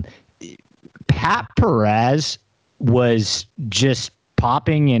 Pat Perez was just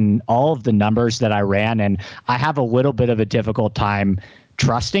popping in all of the numbers that I ran, and I have a little bit of a difficult time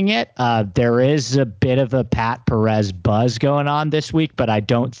trusting it. There is a bit of a Pat Perez buzz going on this week, but I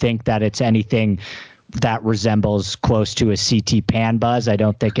don't think that it's anything that resembles close to a CT Pan buzz. I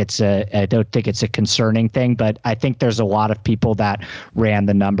don't think it's a concerning thing, but I think there's a lot of people that ran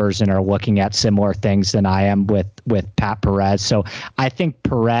the numbers and are looking at similar things than I am with Pat Perez. So I think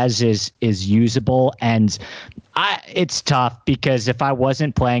Perez is usable, and it's tough because if I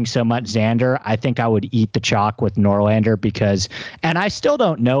wasn't playing so much Xander, I think I would eat the chalk with Norlander and I still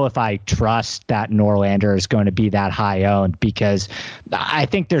don't know if I trust that Norlander is going to be that high owned, because I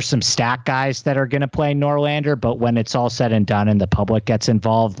think there's some stack guys that are going to play Norlander, but when it's all said and done and the public gets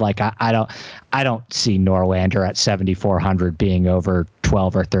involved, I don't see Norlander at 7,400 being over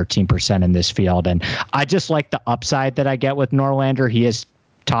 12 or 13% in this field. And I just like the upside that I get with Norlander. He is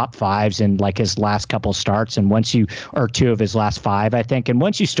top fives in like his last couple starts, and or two of his last five, I think. And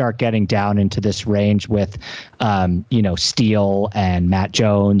once you start getting down into this range with, Steele and Matt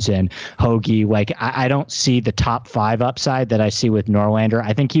Jones and Hoagie, like I don't see the top five upside that I see with Norlander.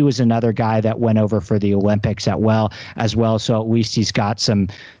 I think he was another guy that went over for the Olympics as well. So at least he's got some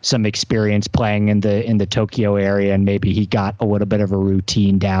experience playing in the Tokyo area, and maybe he got a little bit of a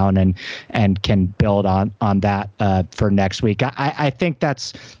routine down and can build on that for next week. I think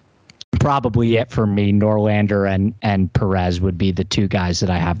that's probably it for me. Norlander and Perez would be the two guys that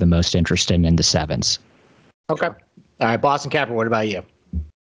I have the most interest in the sevens. Okay. All right, Boston Capper, what about you?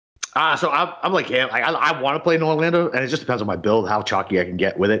 So I'm like him. I want to play Norlander, and it just depends on my build, how chalky I can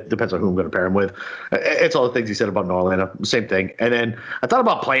get with it. Depends on who I'm going to pair him with. It's all the things he said about Norlander. Same thing. And then I thought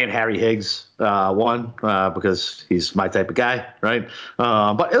about playing Harry Higgs, because he's my type of guy, right?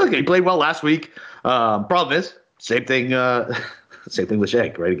 But look, he played well last week. Problem is, same thing. Same thing with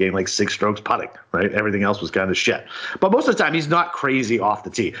Shank, right? He gained like 6 strokes putting, right? Everything else was kind of shit. But most of the time, he's not crazy off the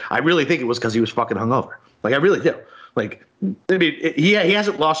tee. I really think it was because he was fucking hungover. Like, I really do. Like, I mean, he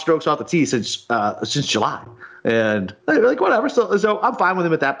hasn't lost strokes off the tee since July, and like whatever. So I'm fine with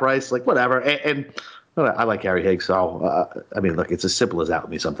him at that price. Like whatever. And I like Harry Higgs. So I mean, look, it's as simple as that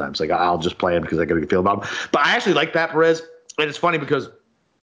with me sometimes. Like I'll just play him because I got a good feel about him. But I actually like Pat Perez, and it's funny because.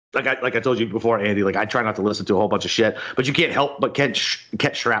 Like I told you before, Andy, like I try not to listen to a whole bunch of shit, but you can't help but catch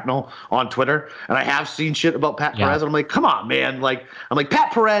shrapnel on Twitter. And I have seen shit about Pat Perez, and I'm like, come on, man. Like, I'm like,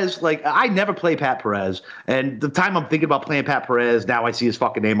 Pat Perez, like, I never play Pat Perez. And the time I'm thinking about playing Pat Perez, now I see his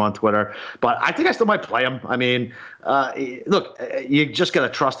fucking name on Twitter. But I think I still might play him. I mean, look, you just got to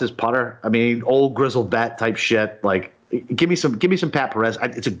trust his putter. I mean, old grizzled vet type shit. Like, give me some Pat Perez.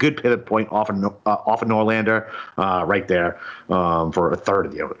 It's a good pivot point off of Norlander right there for a third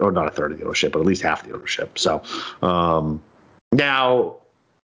of the or not a third of the ownership, but at least half the ownership. So now,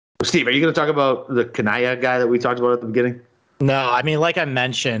 Steve, are you going to talk about the Kanaya guy that we talked about at the beginning? No, I mean, like I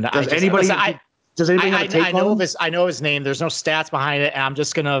mentioned, Does anybody have a take I know on him? I know his name. There's no stats behind it, and I'm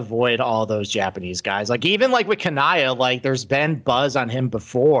just gonna avoid all those Japanese guys. Like even like with Kanaya, like there's been buzz on him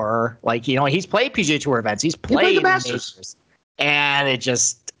before. Like he's played PGA Tour events. He's played the Masters, majors, and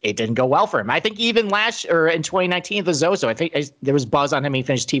it didn't go well for him. I think even in 2019 the ZOZO, I think there was buzz on him. He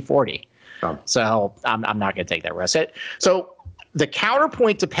finished T40. So I'm not gonna take that risk. So the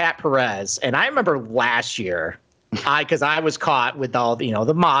counterpoint to Pat Perez, and I remember last year. Because I was caught with all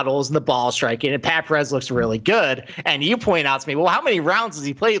the models and the ball striking, and Pat Perez looks really good. And you point out to me, well, how many rounds has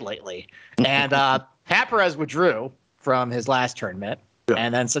he played lately? And Pat Perez withdrew from his last tournament,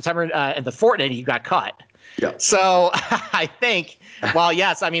 and then September in the fortnight he got cut. Yeah. So I think, well,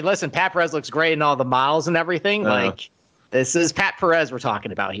 yes, I mean, listen, Pat Perez looks great in all the models and everything. Like this is Pat Perez we're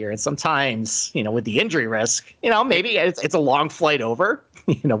talking about here, and sometimes with the injury risk, maybe it's a long flight over.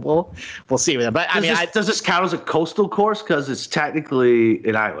 We'll see with him. But does this count as a coastal course? Because it's technically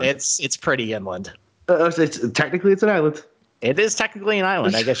an island. It's pretty inland. Technically it's an island. It is technically an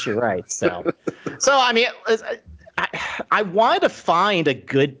island. I guess you're right. So I mean, I wanted to find a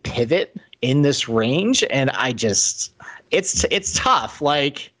good pivot in this range, and it's tough.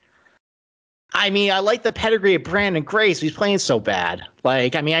 Like, I mean, I like the pedigree of Brandon Grace. He's playing so bad.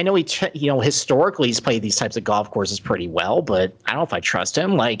 Like, I mean, I know historically he's played these types of golf courses pretty well, but I don't know if I trust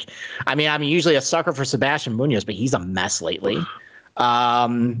him. Like, I mean, I'm usually a sucker for Sebastian Munoz, but he's a mess lately. I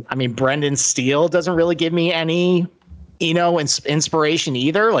mean, Brendan Steele doesn't really give me any, inspiration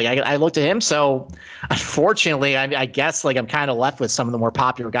either. Like, I looked at him. So, unfortunately, I guess like I'm kind of left with some of the more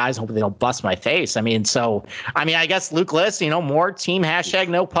popular guys, hoping they don't bust my face. I guess Luke List, more team hashtag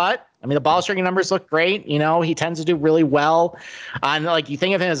no putt. I mean, the ball striking numbers look great. He tends to do really well. And like you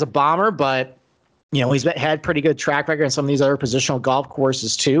think of him as a bomber, but he's had pretty good track record in some of these other positional golf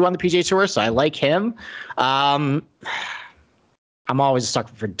courses too on the PGA Tour. So I like him. I'm always stuck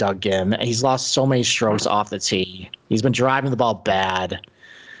for Doug Gim. He's lost so many strokes off the tee. He's been driving the ball bad.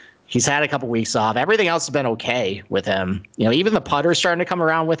 He's had a couple weeks off. Everything else has been okay with him. Even the putter's starting to come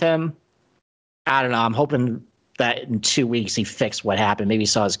around with him. I don't know. I'm hoping that in 2 weeks he fixed what happened. Maybe he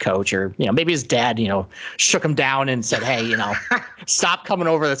saw his coach, or maybe his dad shook him down and said, hey, stop coming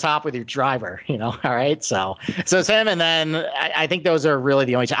over the top with your driver. All right, so it's him. And then I think those are really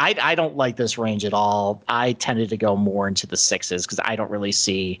the only two. I don't like this range at all. I tended to go more into the sixes because I don't really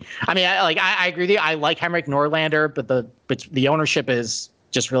see. I mean, I agree with you. I like Henrik Norlander, but the ownership is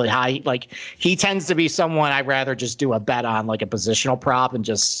just really high. Like, he tends to be someone I'd rather just do a bet on, like a positional prop, and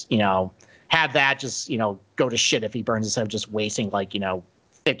just have that just, go to shit if he burns, instead of just wasting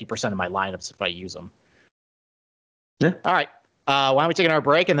 50% of my lineups if I use them. Yeah. All right. why don't we take another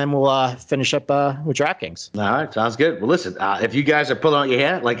break and then we'll finish up with DraftKings. All right, sounds good. Well, listen, if you guys are pulling out your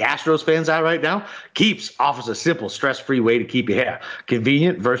hair like Astros fans are right now, Keeps offers a simple, stress-free way to keep your hair.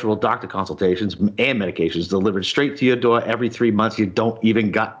 Convenient, virtual doctor consultations and medications delivered straight to your door every 3 months. You don't even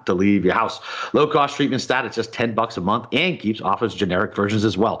got to leave your house. Low-cost treatment start at just $10 a month, and Keeps offers generic versions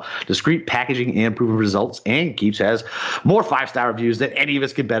as well. Discreet packaging and proven results, and Keeps has more 5-star reviews than any of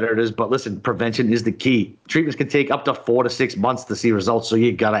its competitors. But listen, prevention is the key. Treatments can take up to 4 to 6 months to see results, so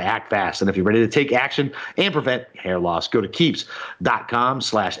you got to act fast. And if you're ready to take action and prevent hair loss, go to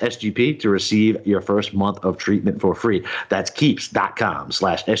keeps.com/SGP to receive your first month of treatment for free. That's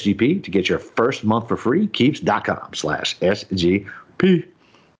keeps.com/SGP to get your first month for free. Keeps.com/SGP.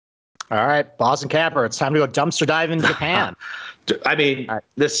 All right, Boss and Capper, it's time to go dumpster dive in Japan. I mean,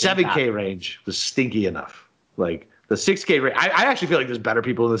 the 7K range was stinky enough. Like the 6K range, I actually feel like there's better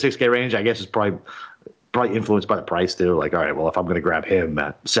people in the 6K range. I guess it's probably influenced by the price too. Like, all right, well, if I'm going to grab him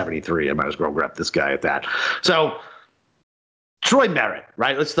at 73, I might as well grab this guy at that. So Troy Merritt,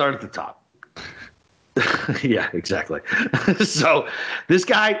 right? Let's start at the top. Yeah, exactly. So this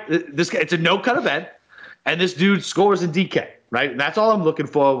guy, it's a no-cut event, and this dude scores in DK, right? And that's all I'm looking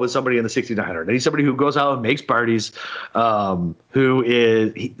for with somebody in the 6,900. I need somebody who goes out and makes birdies. The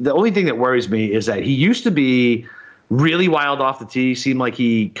only thing that worries me is that he used to be really wild off the tee. Seemed like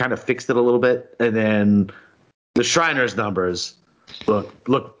he kind of fixed it a little bit, and then the Shriners numbers look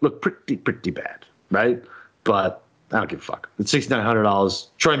pretty bad, right? But I don't give a fuck. It's $6,900.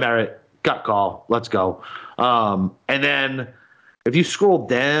 Troy Merritt, gut call. Let's go. And then if you scroll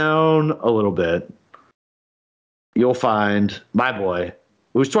down a little bit, you'll find my boy,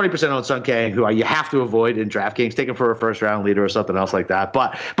 who's 20% on Sun Kang, who you have to avoid in DraftKings. Take him for a first-round leader or something else like that.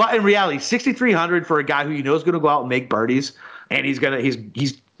 But in reality, 6,300 for a guy who you know is going to go out and make birdies, and he's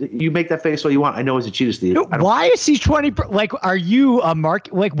you make that face all you want. I know he's a cheater, Steve. Why is he 20? Like, are you a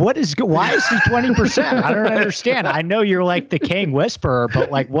market? Like, why is he 20%? I don't understand. I know you're like the king whisperer, but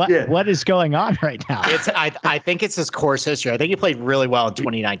like, what is going on right now? I think it's his course history. I think he played really well in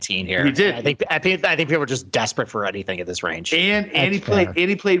 2019 here. He did. I think people are just desperate for anything at this range. And he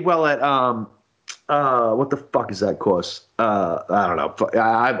played well at what the fuck is that course? I don't know.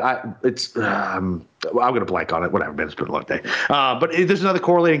 I'm gonna blank on it. Whatever, man. It's been a long day. But there's another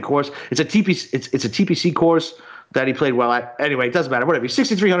correlating course. It's a TPC course that he played well at. Anyway, it doesn't matter. Whatever. He's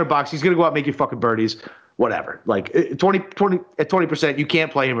 $6,300. He's gonna go out and make you fucking birdies. Whatever. Like 20%. You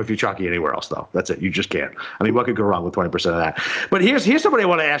can't play him if you're chalky anywhere else, though. That's it. You just can't. I mean, what could go wrong with 20% of that? But here's somebody I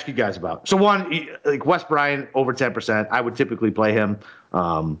want to ask you guys about. So one, like Wes Bryant over 10%. I would typically play him,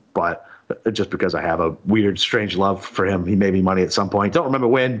 but just because I have a weird, strange love for him. He made me money at some point. Don't remember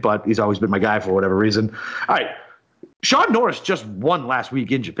when, but he's always been my guy for whatever reason. All right. Sean Norris just won last week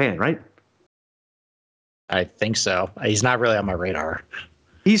in Japan, right? I think so. He's not really on my radar.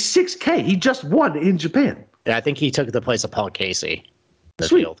 He's 6K. He just won in Japan. Yeah, I think he took the place of Paul Casey.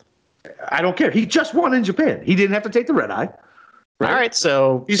 Sweet. Field. I don't care. He just won in Japan. He didn't have to take the red eye. Right? All right,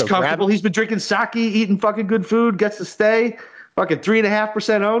 so he's comfortable. He's been drinking sake, eating fucking good food, gets to stay. Fucking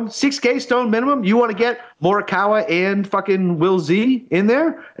 3.5% owned, 6K stone minimum. You want to get Morikawa and fucking Will Z in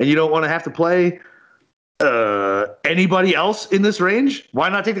there, and you don't want to have to play anybody else in this range? Why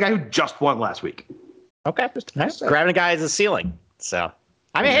not take the guy who just won last week? Okay, nice. Grabbing a guy as a ceiling. So,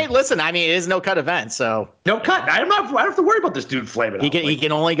 I mean, hey, listen. I mean, it is no cut event, so no cut. I don't have to worry about this dude flaming. He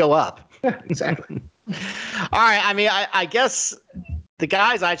can only go up. Yeah, exactly. All right. I mean, I guess the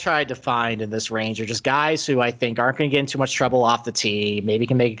guys I tried to find in this range are just guys who I think aren't going to get in too much trouble off the tee. Maybe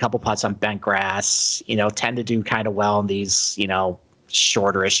can make a couple putts on bent grass. Tend to do kind of well in these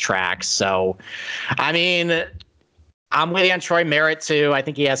shorterish tracks. So, I mean, I'm with you on Troy Merritt too. I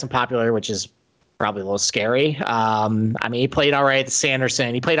think he has some popularity, which is probably a little scary. I mean, he played all right at the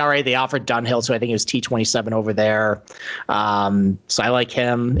Sanderson. He played all right. They offered Dunhill, so I think it was T27 over there. So I like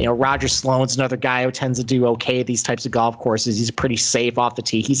him. Roger Sloan's another guy who tends to do okay at these types of golf courses. He's pretty safe off the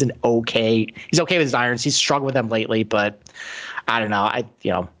tee. He's okay with his irons. He's struggled with them lately, but I don't know.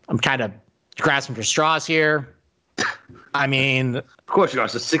 I'm kind of grasping for straws here. I mean, of course,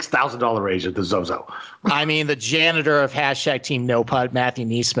 it's a $6,000 range at the ZOZO. I mean, the janitor of #Team No Putt, Matthew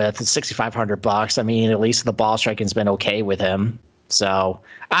Neesmith, is $6,500. I mean, at least the ball striking's been okay with him. So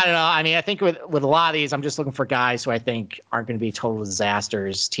I don't know. I mean, I think with a lot of these, I'm just looking for guys who I think aren't going to be total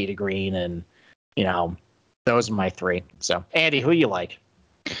disasters, tee to green, and those are my three. So Andy, who you like?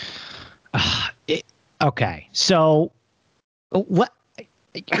 Okay, so what?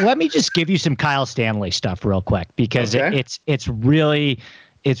 Let me just give you some Kyle Stanley stuff real quick because it's really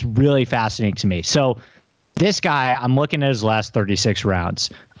fascinating to me. So this guy, I'm looking at his last 36 rounds.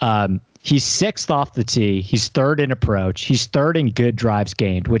 He's 6th off the tee. He's 3rd in approach. He's 3rd in good drives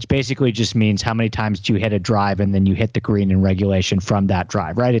gained, which basically just means how many times do you hit a drive and then you hit the green in regulation from that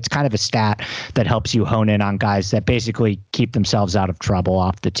drive, right? It's kind of a stat that helps you hone in on guys that basically keep themselves out of trouble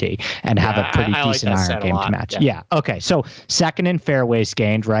off the tee and have a pretty decent iron game to match. Yeah. Okay. So 2nd in fairways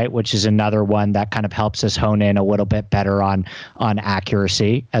gained, right, which is another one that kind of helps us hone in a little bit better on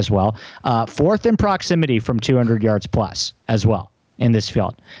accuracy as well. 4th in proximity from 200 yards plus as well in this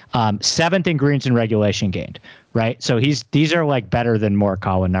field. 7th in greens and regulation gained, right? So these are like better than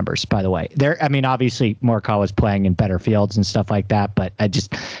Morikawa numbers, by the way. Obviously Morikawa's playing in better fields and stuff like that, but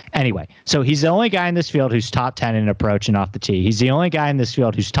anyway. So he's the only guy in this field who's top 10 in approach and off the tee. He's the only guy in this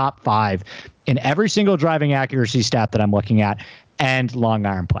field who's top 5 in every single driving accuracy stat that I'm looking at and long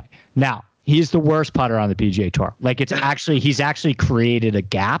iron play. Now, he's the worst putter on the PGA Tour. Like he's actually created a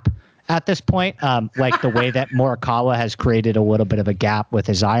gap at this point, like the way that Morikawa has created a little bit of a gap with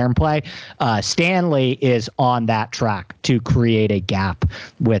his iron play. Stanley is on that track to create a gap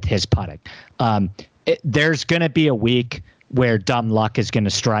with his putting. There's going to be a week where dumb luck is going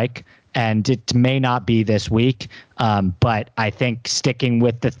to strike, and it may not be this week, but I think sticking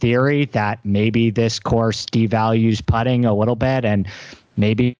with the theory that maybe this course devalues putting a little bit and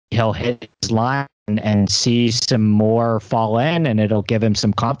maybe he'll hit his line and see some more fall in, and it'll give him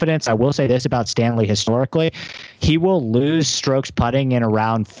some confidence. I will say this about Stanley historically. He will lose strokes putting in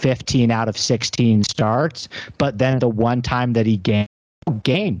around 15 out of 16 starts, but then the one time that he gain,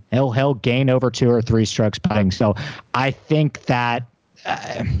 he'll gain over 2 or 3 strokes putting. So I think that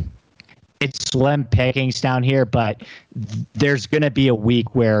it's slim pickings down here, but there's going to be a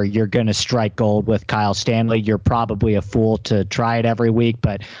week where you're going to strike gold with Kyle Stanley. You're probably a fool to try it every week,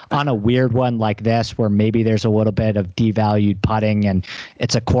 but on a weird one like this, where maybe there's a little bit of devalued putting and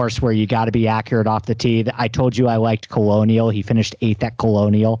it's a course where you got to be accurate off the tee. I told you I liked Colonial. He finished 8th at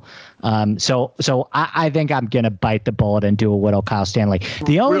Colonial. So I think I'm going to bite the bullet and do a little Kyle Stanley.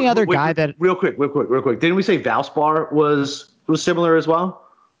 The only other guy that real quick. Didn't we say Valspar was similar as well?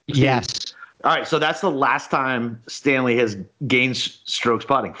 Yes. All right, so that's the last time Stanley has gained strokes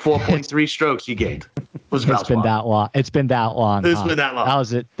putting. 4.3 strokes he gained. It's been that long. It's been that long.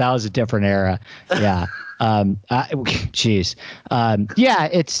 That was a different era. Yeah. Geez.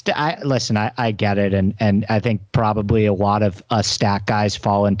 Listen, I get it. And I think probably a lot of us stat guys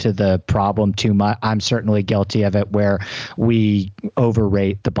fall into the problem too much. I'm certainly guilty of it, where we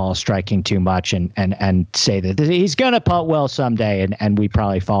overrate the ball striking too much and say that he's going to putt well someday. And we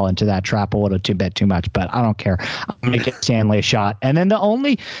probably fall into that trap a little bit too much, but I don't care. I'm going to get Stanley a shot. And then the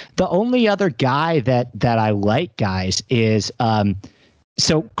only other guy that I like, guys, is,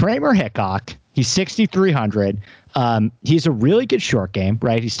 so Kramer Hickok. He's 6,300. He's a really good short game,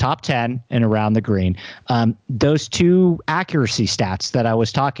 right? He's top 10 and around the green. Those 2 accuracy stats that I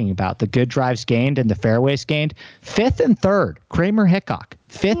was talking about, the good drives gained and the fairways gained, 5th and 3rd, Kramer Hickok.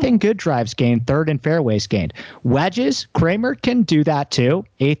 5th in good drives gained, 3rd in fairways gained. Wedges, Kramer can do that too.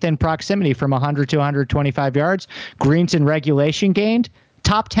 8th in proximity from 100 to 125 yards. Greens in regulation gained,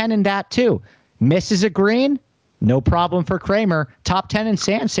 top 10 in that too. Misses a green, no problem for Kramer. Top 10 in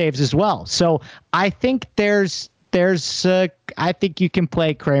sand saves as well. So I think I think you can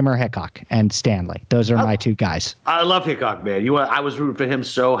play Kramer, Hickok, and Stanley. Those are my 2 guys. I love Hickok, man. I was rooting for him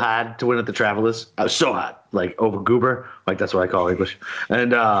so hard to win at the Travelers. I was so hot, like over Goober, like that's what I call English.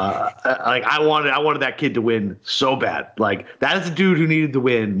 And I wanted that kid to win so bad. Like that is the dude who needed to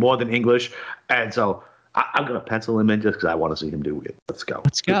win more than English. And so I'm going to pencil him in just because I want to see him do it. Let's go.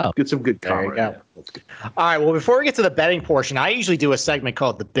 Get some good cover. Let's go. All right. Well, before we get to the betting portion, I usually do a segment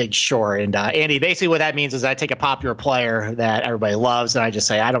called The Big Short. And Andy, basically what that means is I take a popular player that everybody loves and I just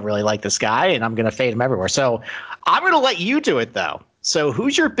say, I don't really like this guy, and I'm going to fade him everywhere. So I'm going to let you do it, though. So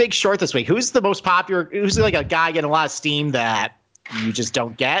who's your big short this week? Who's the most popular? Who's like a guy getting a lot of steam that you just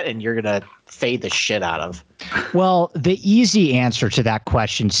don't get and you're going to fade the shit out of? Well, the easy answer to that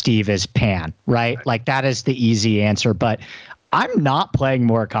question, Steve, is Pan, right? Like that is the easy answer, but I'm not playing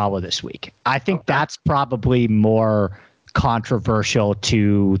Morikawa this week. I think that's probably more controversial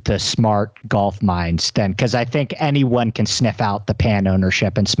to the smart golf minds than, because I think anyone can sniff out the Pan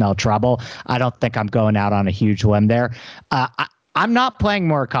ownership and smell trouble. I don't think I'm going out on a huge limb there. I'm not playing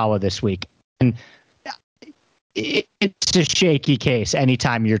Morikawa this week. And it's a shaky case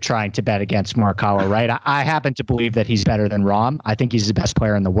anytime you're trying to bet against Morikawa, right? I happen to believe that he's better than Rahm. I think he's the best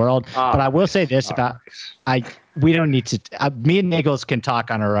player in the world. But I will say this about we don't need to. Me and Niggles can talk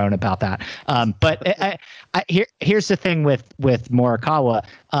on our own about that. But here's the thing with Morikawa.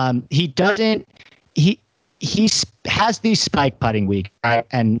 has these spike putting weeks, right?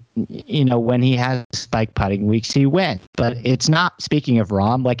 And when he has spike putting weeks, he wins. But it's not. Speaking of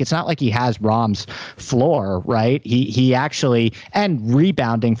Rahm, it's not like he has Rahm's floor, right? He actually, and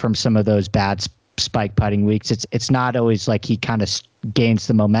rebounding from some of those bad spike putting weeks, it's not always like he kind of gains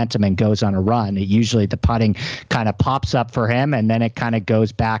the momentum and goes on a run. Usually the putting kind of pops up for him, and then it kind of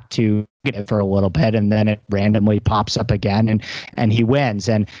goes back to negative for a little bit, and then it randomly pops up again, and he wins.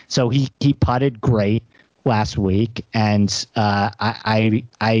 And so he putted great last week, and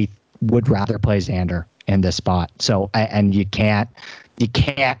I would rather play Xander in this spot. So and you can't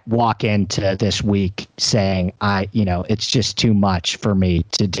walk into this week saying it's just too much for me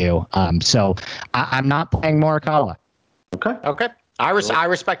to do. So I'm not playing Morikawa. Okay. I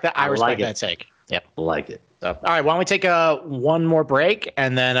respect that. I respect that take. Yep. Like it. So, all right. Why don't we take one more break,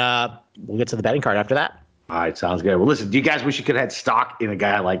 and then we'll get to the betting card after that. All right, sounds good. Well, listen, do you guys wish you could have had stock in a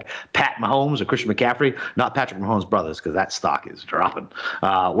guy like Pat Mahomes or Christian McCaffrey? Not Patrick Mahomes' brothers, because that stock is dropping.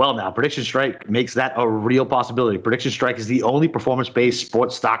 Well, now, Prediction Strike makes that a real possibility. Prediction Strike is the only performance-based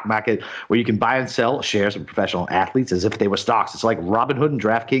sports stock market where you can buy and sell shares of professional athletes as if they were stocks. It's like Robinhood and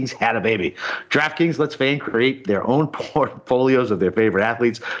DraftKings had a baby. DraftKings lets fans create their own portfolios of their favorite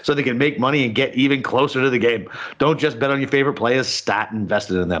athletes so they can make money and get even closer to the game. Don't just bet on your favorite players. Start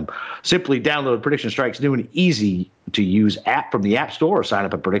investing in them. Simply download Prediction Strike's new and easy to use app from the App Store, or sign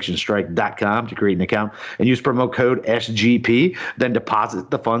up at predictionstrike.com to create an account and use promo code SGP. Then deposit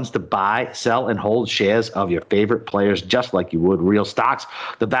the funds to buy, sell, and hold shares of your favorite players just like you would real stocks.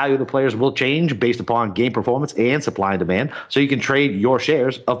 The value of the players will change based upon game performance and supply and demand, so you can trade your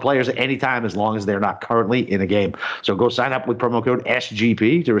shares of players at any time as long as they're not currently in a game. So go sign up with promo code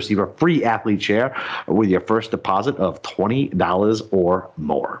SGP to receive a free athlete share with your first deposit of $20 or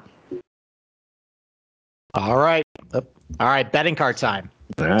more. All right. Betting card time.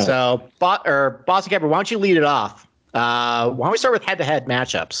 Right. So, Boston Gabber, why don't you lead it off? Why don't we start with head-to-head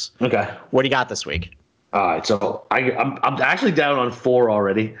matchups? Okay. What do you got this week? All right. So I'm actually down on 4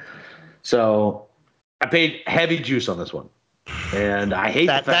 already. So I paid heavy juice on this one, and I hate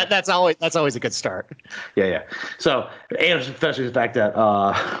that. That's always a good start. Yeah. So, and especially the fact that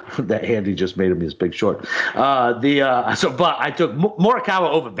that Andy just made him his Big Short. But I took Morikawa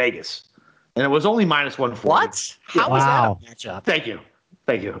over Vegas. And it was only -140. What? How was that a matchup? Thank you.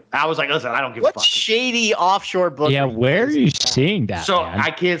 I was like, listen, I don't give a fuck. What shady offshore book? Yeah, where are you seeing that? So man? I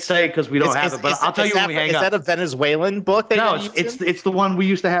can't say because we don't have it, but I'll tell you when we hang up. Is that a Venezuelan book? No, it's the one we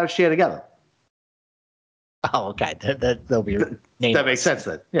used to have share together. Oh, okay. That'll be nameless. That makes sense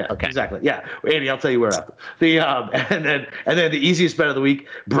then. Yeah, okay. Exactly. Yeah, Andy, I'll tell you where after. And then the easiest bet of the week: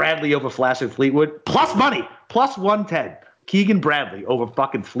 Bradley over Flash and Fleetwood, plus money, plus 110. Keegan Bradley over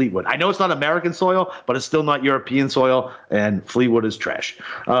fucking Fleetwood. I know it's not American soil, but it's still not European soil, and Fleetwood is trash.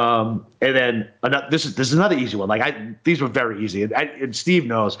 And then this is another easy one. These were very easy, and Steve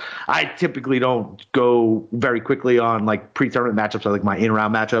knows I typically don't go very quickly on pre-tournament matchups. I like my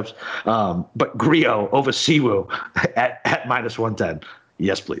in-round matchups. But Griot over Siwoo at -110.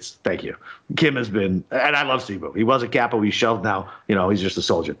 Yes, please. Thank you. Kim has been, and I love Siwoo. He was a capo. He's shelved now. He's just a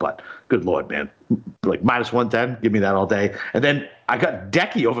soldier. But good Lord, man. -110, give me that all day. And then I got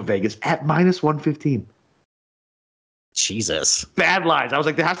Decky over Vegas at -115. Jesus. Bad lines. I was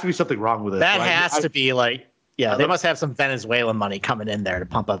like, there has to be something wrong with it. That has to be they must have some Venezuelan money coming in there to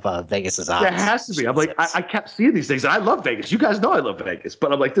pump up Vegas's odds. There has to be. I'm like, I kept seeing these things. And I love Vegas. You guys know I love Vegas.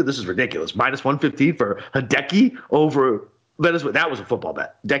 But I'm like, dude, this is ridiculous. -115 for Hideki over Venezuela. That was a football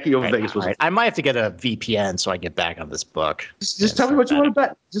bet. Decky over Vegas was. Right. I might have to get a VPN so I get back on this book. Just tell me what you want to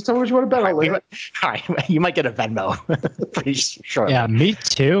bet. Just tell me what you want to bet. All right. You might get a Venmo. Pretty sure. Yeah, me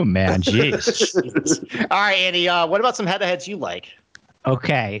too, man. Jeez. All right, Andy. What about some head-to-heads you like?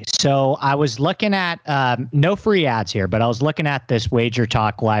 Okay, so I was looking at no free ads here, but I was looking at this Wager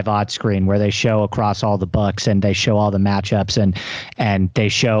Talk live odds screen where they show across all the books and they show all the matchups and they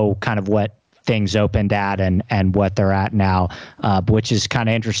show kind of what things opened at and what they're at now, which is kind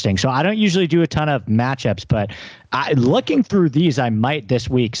of interesting. So I don't usually do a ton of matchups, but looking through these, I might this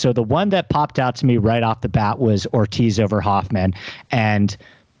week. So the one that popped out to me right off the bat was Ortiz over Hoffman, and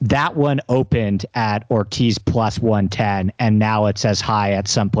that one opened at Ortiz plus 110, and now it's as high at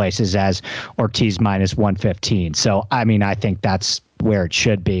some places as Ortiz -115. So, I mean, I think that's where it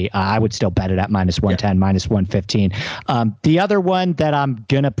should be. I would still bet it at -110, -115. The other one that I'm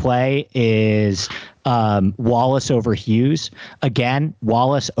going to play is Wallace over Hughes. Again,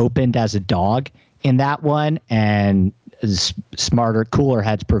 Wallace opened as a dog in that one, and smarter, cooler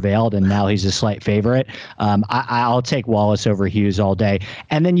heads prevailed, and now he's a slight favorite. I'll take Wallace over Hughes all day.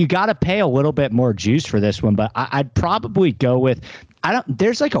 And then you got to pay a little bit more juice for this one, but I'd probably go with.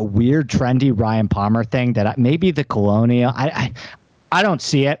 There's like a weird, trendy Ryan Palmer thing that maybe the Colonial. I don't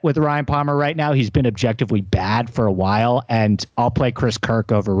see it with Ryan Palmer right now. He's been objectively bad for a while, and I'll play Chris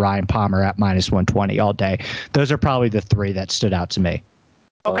Kirk over Ryan Palmer at -120 all day. Those are probably the three that stood out to me.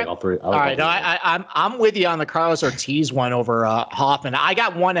 Okay. All right. No, I'm with you on the Carlos Ortiz one over Hoffman. I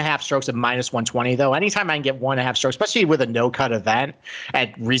got 1.5 strokes at -120 though. Anytime I can get 1.5 strokes, especially with a no cut event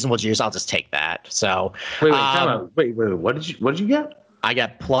at reasonable juice, I'll just take that. So wait, what did you get? I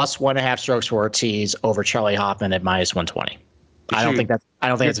got plus 1.5 strokes for Ortiz over Charlie Hoffman at -120. I don't think that's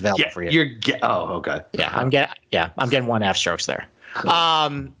available for you. Okay. Yeah, I'm getting 1.5 strokes there.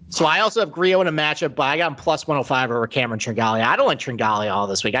 So I also have Grillo in a matchup, but I got him plus 105 over Cameron Tringale. I don't like Tringale all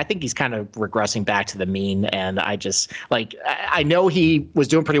this week. I think he's kind of regressing back to the mean, and I know he was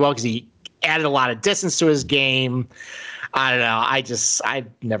doing pretty well because he added a lot of distance to his game. I don't know. I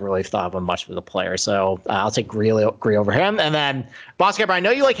never really thought of him much of the player, so I'll take Grillo over him. And then Boss Gabber, I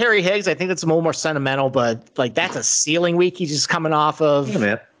know you like Harry Higgs. I think that's a little more sentimental, but like that's a ceiling week he's just coming off of. Yeah,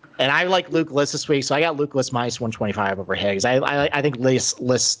 man. And I like Luke List this week, so I got Luke List -125 over Higgs. I think List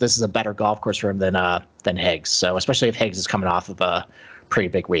this is a better golf course for him than Higgs. So especially if Higgs is coming off of a pretty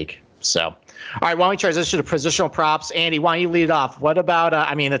big week. So, all right, why don't we transition to positional props? Andy, why don't you lead off? What about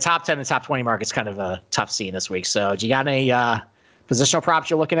the top 10 and top 20 market's kind of a tough scene this week. So do you got any positional props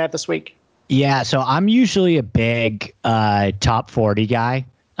you're looking at this week? Yeah, so I'm usually a big top 40 guy.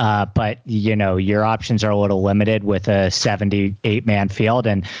 But, your options are a little limited with a 78-man field.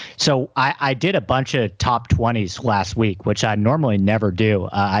 And so I did a bunch of top 20s last week, which I normally never do.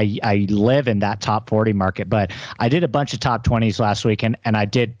 I live in that top 40 market, but I did a bunch of top 20s last week, and I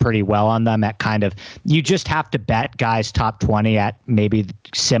did pretty well on them at kind of – you just have to bet guys top 20 at maybe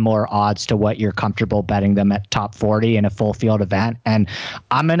similar odds to what you're comfortable betting them at top 40 in a full field event. And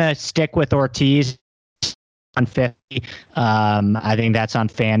I'm going to stick with Ortiz on 50. I think that's on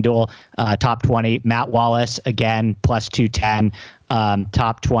FanDuel. Top 20. Matt Wallace, again, plus 210.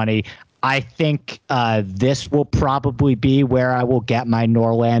 Top 20. I think this will probably be where I will get my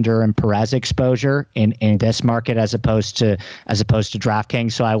Norlander and Perez exposure in this market as opposed to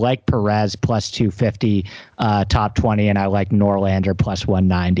DraftKings. So I like Perez plus 250 top 20, and I like Norlander plus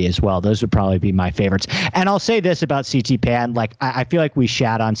 190 as well. Those would probably be my favorites. And I'll say this about CT Pan. Like I feel like we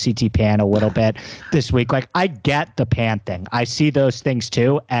shat on CT Pan a little bit this week. Like I get the Pan thing. I see those things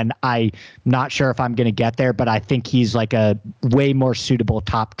too, and I'm not sure if I'm going to get there, but I think he's like a way more suitable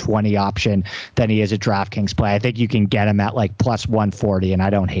top 20 option than he is a DraftKings play. I think you can get him at like plus 140, and I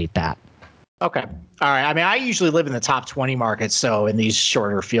don't hate that. Okay. All right. I mean, I usually live in the top 20 markets, so in these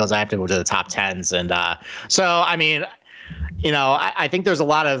shorter fields, I have to go to the top 10s. And so, I mean, I think there's a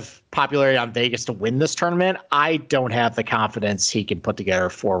lot of popularity on Vegas to win this tournament. I don't have the confidence he can put together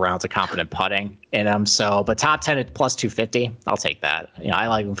 4 rounds of competent putting in him. So, but top 10 at plus 250, I'll take that. I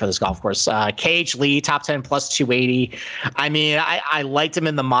like him for this golf course. Cage Lee, top 10 plus 280. I mean, I liked him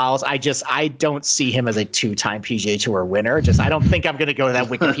in the models. I don't see him as a 2-time PGA Tour winner. I don't think I'm going to go to that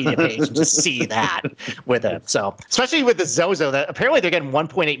Wikipedia page and just see that with him. So, especially with the ZOZO, that apparently they're getting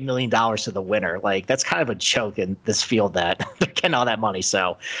 $1.8 million to the winner. Like, that's kind of a joke in this field that they're getting all that money.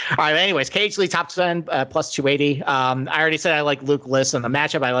 So, all right. Anyways, Cage Lee, top 10 plus 280. I already said I like Luke List on the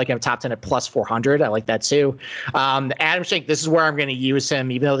matchup. I like him top 10 at plus 400. I like that too. Adam Schenk, this is where I'm going to use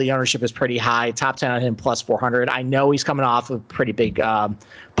him, even though the ownership is pretty high. Top 10 on him plus 400. I know he's coming off a pretty big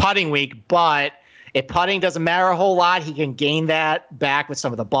putting week, but if putting doesn't matter a whole lot, he can gain that back with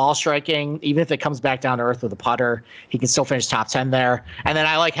some of the ball striking. Even if it comes back down to earth with a putter, he can still finish top 10 there. And then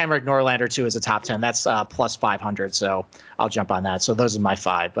I like Henrik Norlander too as a top 10. That's plus 500. So I'll jump on that. So those are my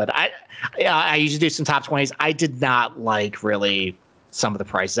 5. But I usually do some top 20s. I did not like really some of the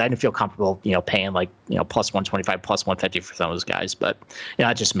prices. I didn't feel comfortable, paying like, plus 125, plus 150 for some of those guys. But,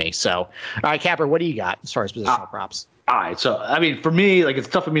 it's just me. So, all right, Capper, what do you got as far as positional props? All right. So, I mean, for me, like, it's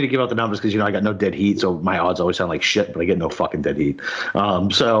tough for me to give out the numbers because, I got no dead heat. So my odds always sound like shit, but I get no fucking dead heat.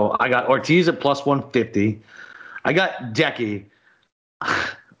 So I got Ortiz at plus 150. I got Decky,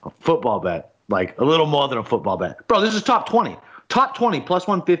 football bet, like a little more than a football bet. Bro, this is top 20. Top 20 plus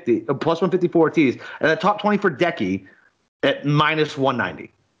 150, plus 150 for Ortiz. And then top 20 for Decky at minus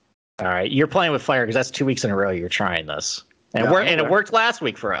 190. All right. You're playing with fire because that's 2 weeks in a row you're trying this. And it worked last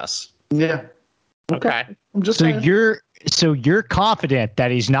week for us. Yeah. Okay. I'm just saying. You're confident that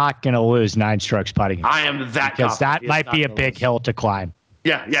he's not going to lose 9 strokes putting. I am that because that might be a big hill to climb.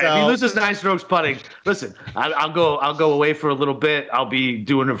 Yeah. So, if he loses 9 strokes putting, listen, I'll go away for a little bit. I'll be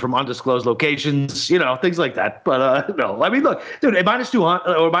doing it from undisclosed locations, things like that. But no, I mean, look, dude, at minus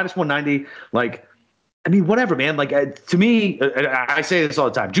 200 or minus 190, like, I mean, whatever, man. Like, to me, I say this all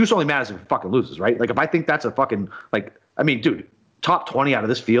the time. Juice only matters if he fucking loses, right? Like, if I think that's a fucking, like, I mean, dude, top 20 out of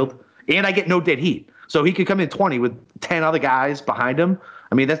this field, and I get no dead heat. So he could come in 20 with 10 other guys behind him.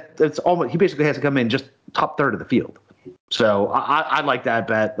 I mean, that's almost, he basically has to come in just top third of the field. So I like that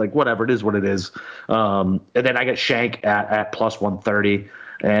bet. Like, whatever, it is what it is. And then I get Shank at plus 130.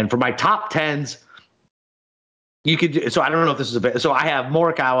 And for my top 10s, you could, so I don't know if this is a bet. So I have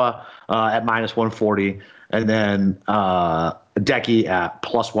Morikawa at minus 140, and then Decky at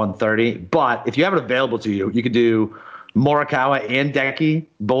plus 130. But if you have it available to you, you could do Morikawa and Decky,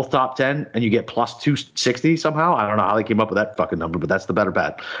 both top 10, and you get plus 260 somehow. I don't know how they came up with that fucking number, but that's the better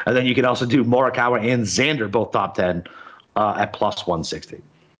bet. And then you can also do Morikawa and Xander, both top 10, at plus 160.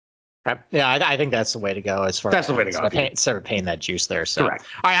 Yeah, I think that's the way to go. As far that's the way to go. Instead of paying that juice there. So. Correct.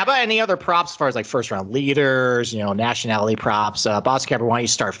 All right. How about any other props as far as like first round leaders? Nationality props. Boss Capper, why don't you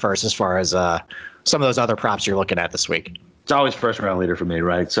start first as far as some of those other props you're looking at this week? It's always first round leader for me,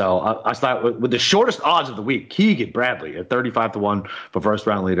 right? So I start with the shortest odds of the week, Keegan Bradley at 35-1 for first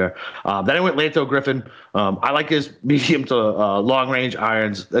round leader. Then I went Lanto Griffin. I like his medium to long range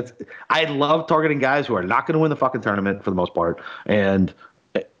irons. I love targeting guys who are not going to win the fucking tournament for the most part, and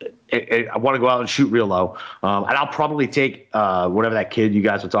I want to go out and shoot real low. And I'll probably take whatever that kid you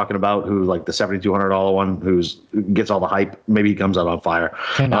guys were talking about, who's like the $7,200 one, who gets all the hype. Maybe he comes out on fire.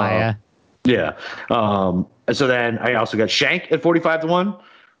 Kanaya. Yeah. And so then I also got Shank at 45-1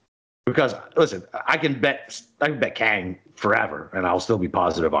 because listen, I can bet Kang forever and I'll still be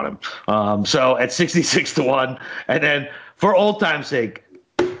positive on him. So at 66-1, and then for old time's sake,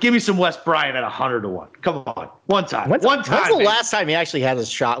 give me some Wes Bryant at 100-1. Come on, one time. When's the last time he actually had his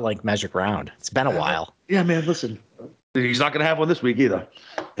shot like Magic Round? It's been a while. Yeah, man. Listen, he's not gonna have one this week either.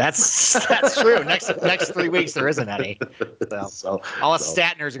 That's true. Next 3 weeks there isn't any. So all us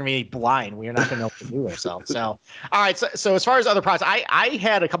Statners are gonna be blind. We're not gonna know what to do ourselves. So all right. So as far as other props, I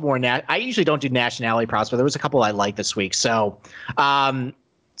had a couple more. I usually don't do nationality props, but there was a couple I liked this week. So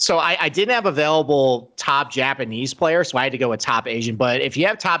I didn't have available top Japanese player, so I had to go with top Asian. But if you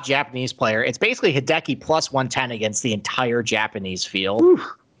have top Japanese player, it's basically Hideki plus 110 against the entire Japanese field. Oof.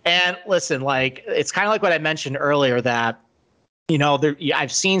 And listen, like it's kind of like what I mentioned earlier that,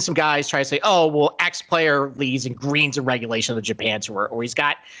 I've seen some guys try to say, oh, well, X player leads in greens and regulation of the Japan Tour, or he's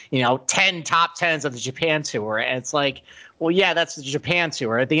got, 10 top 10s of the Japan Tour. And it's like, well, yeah, that's the Japan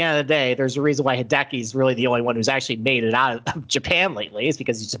Tour. At the end of the day, there's a reason why Hideki's really the only one who's actually made it out of Japan lately. Is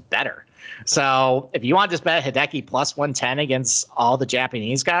because he's just better. So if you want to just bet Hideki plus 110 against all the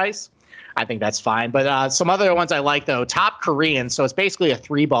Japanese guys, I think that's fine. But some other ones I like, though, top Korean. So it's basically a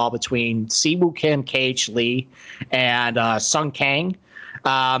 3-ball between Siwoo Kim, KH Lee, and Sung Kang.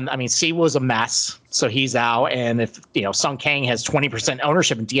 Siwoo was a mess, so he's out. And if, Sung Kang has 20%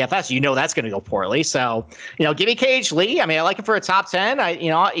 ownership in DFS, that's going to go poorly. So, give me KH Lee. I like him for a top 10.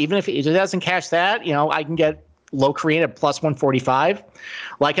 Even if it doesn't cash that, I can get low Korean at plus 145.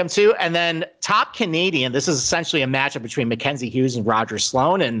 Like him too. And then top Canadian, this is essentially a matchup between Mackenzie Hughes and Roger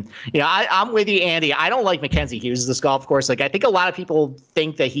Sloan. And, I'm with you, Andy. I don't like Mackenzie Hughes, this golf course. Like, I think a lot of people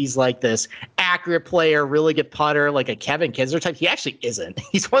think that he's like this accurate player, really good putter, like a Kevin Kisner type. He actually isn't.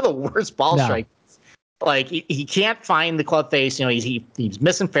 He's one of the worst ball strikers. Like, he can't find the club face. He's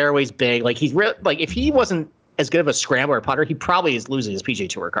missing fairways big. Like, he's real. Like, if he wasn't as good of a scrambler or putter, he probably is losing his PGA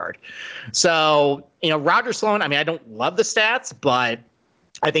Tour card. So, Roger Sloan, I don't love the stats, but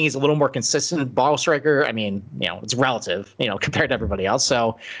I think he's a little more consistent ball striker. It's relative, compared to everybody else.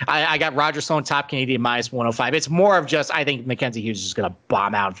 So I got Roger Sloan, top Canadian, minus 105. It's more of just, I think Mackenzie Hughes is going to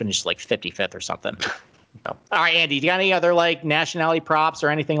bomb out and finish like 55th or something. So, all right, Andy, do you got any other like nationality props or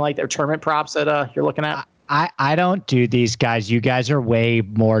anything like that, or tournament props that you're looking at? I don't do these, guys. You guys are way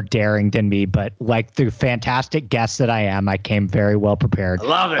more daring than me, but like the fantastic guest that I am, I came very well prepared. I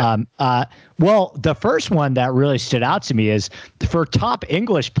love it. Well, the first one that really stood out to me is for top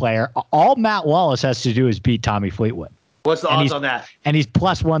English player, all Matt Wallace has to do is beat Tommy Fleetwood. What's the odds on that? And he's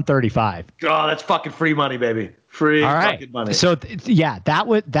plus 135. Oh, that's fucking free money, baby. Free fucking money. So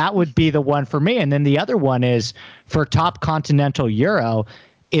that would be the one for me. And then the other one is for top continental Euro.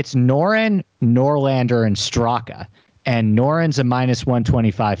 It's Noren, Norlander, and Straka. And Noren's a minus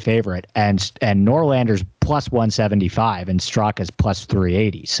 125 favorite, and Norlander's plus 175, and Straka's plus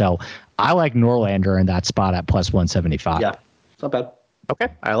 380. So I like Norlander in that spot at plus 175. Yeah, it's not bad. Okay,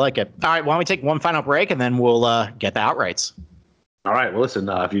 I like it. All right, why don't we take one final break, and then we'll get the outrights. All right. Well, listen,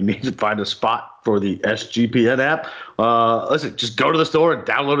 if you need to find a spot for the SGPN app, listen, just go to the store and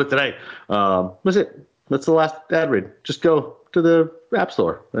download it today. That's it. That's the last ad read. Just go to the App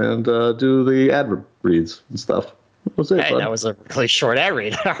Store and do the ad reads and stuff. That was it, Hey, that was a really short ad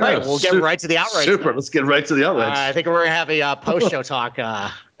read. All right, we'll get right to the outright. Super. Let's get right to the outright. I think we're going to have a post-show talk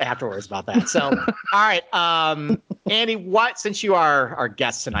afterwards about that. So, all right, Andy, since you are our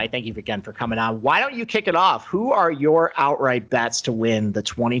guest tonight, thank you again for coming on. Why don't you kick it off? Who are your outright bets to win the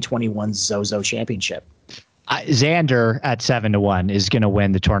 2021 ZOZO Championship? Xander at 7-1 is going to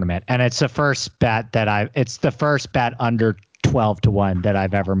win the tournament, and it's the first bet under 12-1 that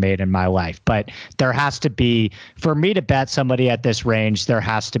I've ever made in my life. But there has to be, for me to bet somebody at this range, there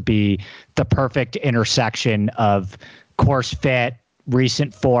has to be the perfect intersection of course fit,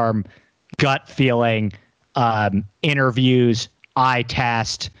 recent form, gut feeling, interviews, eye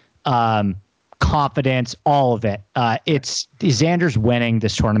test, confidence, all of it. It's Xander's winning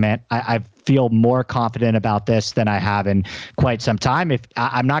this tournament. I feel more confident about this than I have in quite some time.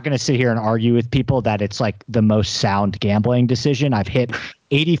 I'm not going to sit here and argue with people that it's like the most sound gambling decision. I've hit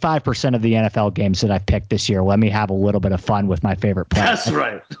 85% of the NFL games that I've picked this year. Let me have a little bit of fun with my favorite player. That's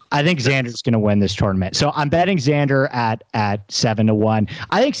right. I think Xander's going to win this tournament. So I'm betting Xander at 7-1.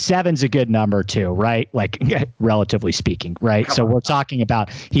 I think 7's a good number too, right? Like relatively speaking, right? So we're talking about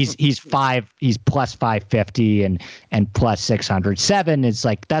he's plus 550 and plus 600. 7 is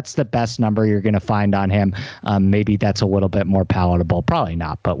like, that's the best number you're going to find on him. Maybe that's a little bit more palatable. Probably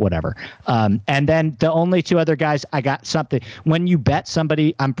not, but whatever. And then the only two other guys, I got something. When you bet somebody,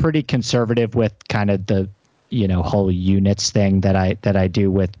 I'm pretty conservative with kind of the whole units thing that I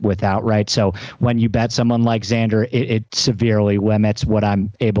do with outright. So when you bet someone like Xander, it severely limits what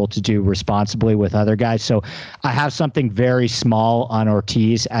I'm able to do responsibly with other guys. So I have something very small on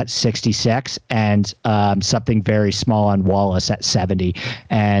Ortiz at 66 and something very small on Wallace at 70.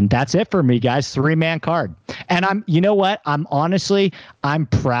 And that's it for me, guys. 3-man card. And I'm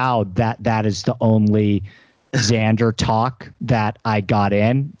proud that is the only Xander talk that I got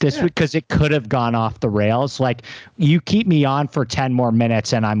in this week, because it could have gone off the rails. Like, you keep me on for 10 more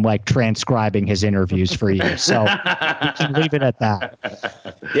minutes and I'm like transcribing his interviews for you. So we can leave it at that.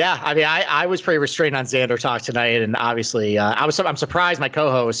 Yeah, I mean, I was pretty restrained on Xander talk tonight, and obviously I'm surprised my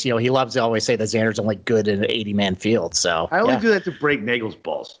co-host, he loves to always say that Xander's only good in an 80-man field. So I only do that to break Nagel's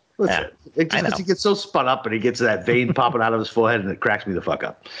balls. Listen, it just he gets so spun up and he gets that vein popping out of his forehead and it cracks me the fuck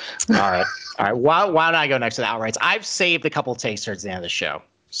up. All right. Why don't I go next to the outrights? I've saved a couple takes towards the end of the show,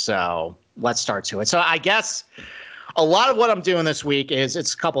 so let's start to it. So I guess a lot of what I'm doing this week it's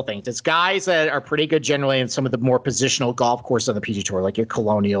a couple things. It's guys that are pretty good generally in some of the more positional golf courses on the PGA Tour, like your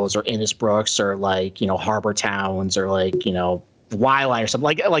Colonials or Innisbrooks or like Harbor Towns or like Waialae or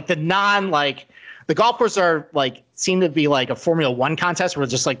something like the non the golf courses are seem to be like a Formula One contest where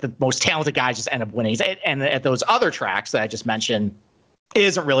just like the most talented guys just end up winning. And at those other tracks that I just mentioned, it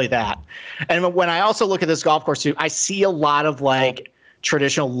isn't really that. And when I also look at this golf course too, I see a lot of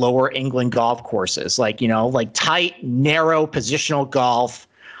traditional lower England golf courses, like tight, narrow positional golf,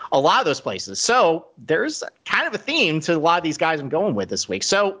 a lot of those places. So there's kind of a theme to a lot of these guys I'm going with this week.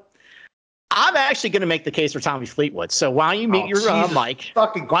 So I'm actually going to make the case for Tommy Fleetwood. So why don't you meet your Mike?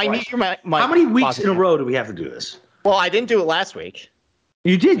 Why you meet your Mike? How many weeks in a row do we have to do this? Well, I didn't do it last week.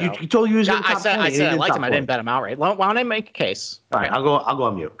 You did. So, you told you was going to I said I liked him. I didn't bet him outright. Why don't I make a case? All right, I'll go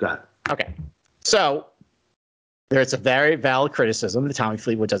on mute. Go ahead. Okay. So there's a very valid criticism that Tommy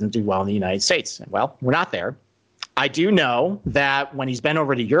Fleetwood doesn't do well in the United States. Well, we're not there. I do know that when he's been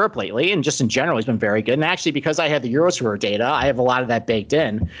over to Europe lately, and just in general, he's been very good. And actually, because I have the Euro Tour data, I have a lot of that baked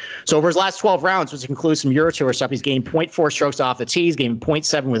in. So over his last 12 rounds, which includes some Euro Tour stuff, he's gained 0.4 strokes off the tee. He's gained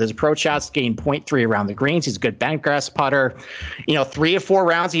 0.7 with his approach shots, gained 0.3 around the greens. He's a good bent grass putter. 3 of 4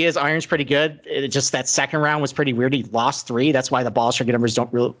 rounds he has irons pretty good. Just that second round was pretty weird. He lost 3. That's why the ball striking numbers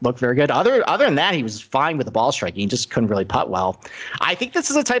don't really look very good. Other than that, he was fine with the ball striking. He just couldn't really putt well. I think this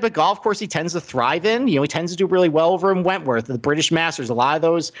is a type of golf course he tends to thrive in. He tends to do really well over in Wentworth, the British Masters, a lot of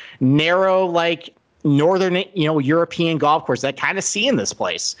those narrow, northern, European golf course that kind of see in this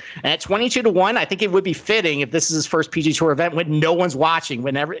place. And at 22-1, I think it would be fitting if this is his first PGA Tour event when no one's watching,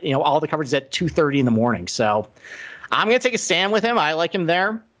 whenever, all the coverage is at 2:30 in the morning. So I'm going to take a stand with him. I like him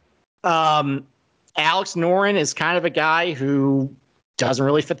there. Alex Noren is kind of a guy who doesn't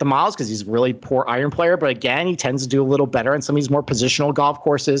really fit the models because he's a really poor iron player. But again, he tends to do a little better on some of these more positional golf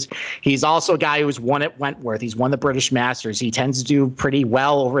courses. He's also a guy who's won at Wentworth. He's won the British Masters. He tends to do pretty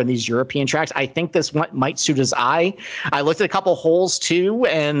well over in these European tracks. I think this one might suit his eye. I looked at a couple holes too,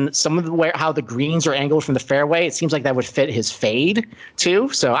 and some of the how the greens are angled from the fairway. It seems like that would fit his fade too.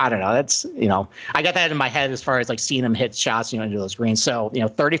 So I don't know. That's, I got that in my head as far as like seeing him hit shots, into those greens. So,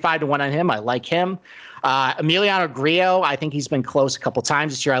 35 to 1 on him. I like him. Emiliano Grillo, I think he's been close a couple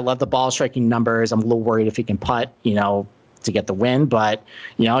times this year. I love the ball striking numbers. I'm a little worried if he can putt, to get the win. But,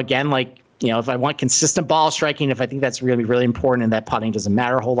 again, if I want consistent ball striking, if I think that's really, really important and that putting doesn't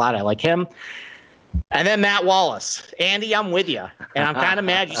matter a whole lot, I like him. And then Matt Wallace. Andy, I'm with you. And I'm kind of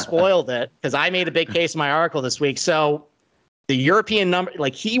mad you spoiled it because I made a big case in my article this week. So the European number,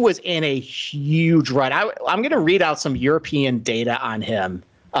 he was in a huge run. I'm going to read out some European data on him.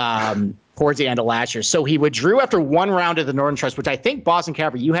 Towards the end of last year. So he withdrew after one round of the Northern Trust, which I think Boston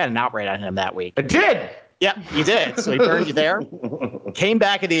Capper, you had an outright on him that week. I did. Yep, you did. So he burned you there. Came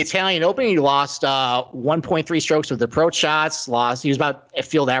back at the Italian Open. He lost 1.3 strokes with approach shots. He was about a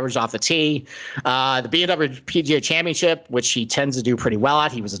field average off the tee. The BMW PGA Championship, which he tends to do pretty well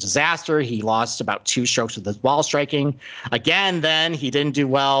at, he was a disaster. He lost about 2 strokes with his ball striking. Again, then he didn't do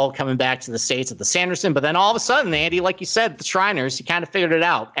well coming back to the States at the Sanderson. But then all of a sudden, Andy, like you said, the Shriners, he kind of figured it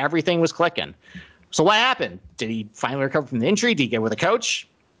out. Everything was clicking. So what happened? Did he finally recover from the injury? Did he get with a coach?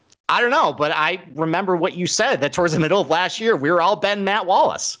 I don't know, but I remember what you said that towards the middle of last year, we were all betting Matt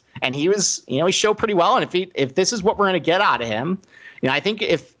Wallace, and he was, he showed pretty well. And if this is what we're going to get out of him, I think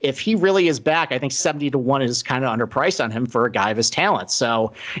if he really is back, I think 70 to 1 is kind of underpriced on him for a guy of his talent.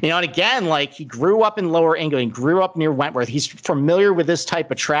 So, and again, he grew up in Lower England, he grew up near Wentworth. He's familiar with this type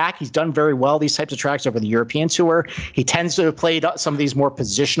of track. He's done very well these types of tracks over the European tour. He tends to have played some of these more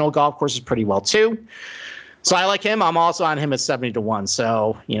positional golf courses pretty well too. So I like him. I'm also on him at 70 to 1.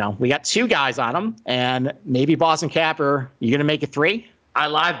 So, we got 2 guys on him, and maybe Boston Capper, you going to make it 3? I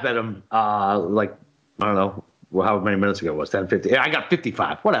live bet him, I don't know, how many minutes ago it was, 10:50. Yeah, I got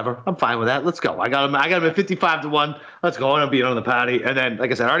 55. Whatever. I'm fine with that. Let's go. I got him at 55 to 1. Let's go. And I'm being on the patty. And then,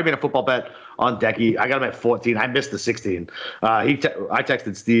 like I said, I already made a football bet on Decky. I got him at 14. I missed the 16. I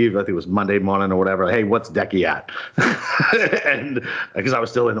texted Steve, I think it was Monday morning or whatever. Hey, what's Decky at? And because I was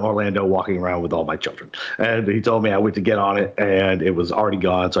still in Orlando walking around with all my children. And he told me I went to get on it and it was already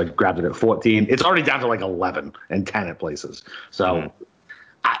gone. So I grabbed it at 14. It's already down to 11 and 10 at places. So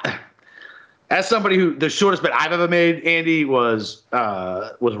as somebody who the shortest bet I've ever made, Andy, was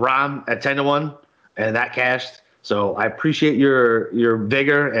Rom at 10 to 1, and that cashed. So I appreciate your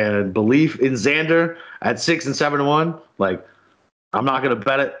vigor and belief in Xander at 6 and 7 to 1. I'm not going to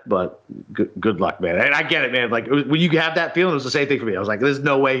bet it, but good luck, man. And I get it, man. When you have that feeling, it was the same thing for me. I was like, there's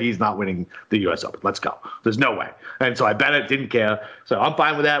no way he's not winning the U.S. Open. Let's go. There's no way. And so I bet it, didn't care. So I'm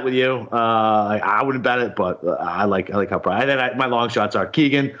fine with that with you. I wouldn't bet it, but I like how proud. And then my long shots are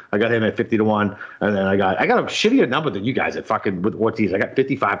Keegan. I got him at 50 to 1. And then I got a shittier number than you guys at fucking with Ortiz. I got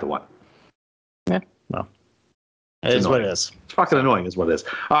 55 to 1. Yeah, well. It is what it is. It's fucking annoying is what it is.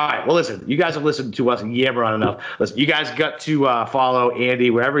 All right. Well, listen, you guys have listened to us yammer on enough. Listen, you guys got to follow Andy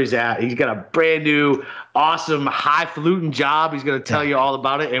wherever he's at. He's got a brand new, awesome, highfalutin job. He's going to tell you all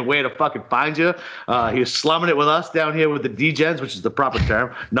about it and where to fucking find you. He was slumming it with us down here with the D-Gens, which is the proper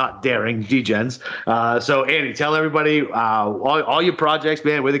term, not daring, D-Gens. So, Andy, tell everybody all your projects,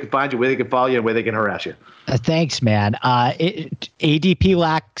 man, where they can find you, where they can follow you, and where they can harass you. Thanks, man. ADP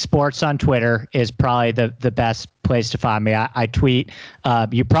Lack Sports on Twitter is probably the best place to find me. I tweet.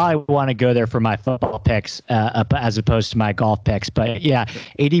 You probably want to go there for my football picks as opposed to my golf picks. But yeah,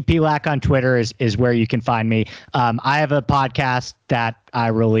 ADP Lack on Twitter is where you can find me. I have a podcast that I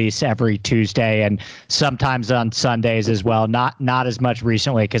release every Tuesday and sometimes on Sundays as well. Not as much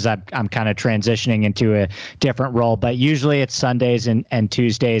recently because I'm kind of transitioning into a different role, but usually it's Sundays and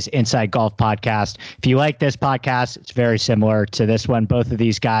Tuesdays. Inside Golf Podcast. If you like this podcast, it's very similar to this one. Both of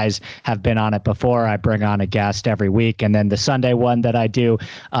these guys have been on it before. I bring on a guest every week, and then the Sunday one that I do,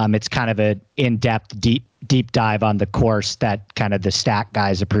 it's kind of an in-depth, deep dive on the course that kind of the stat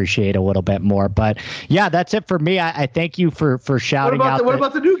guys appreciate a little bit more. But yeah, that's it for me. I thank you for shouting out. What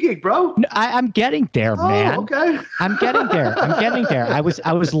about the new gig, bro? I'm getting there, man. Okay. I'm getting there. I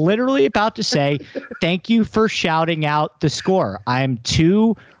was literally about to say thank you for shouting out the score. I'm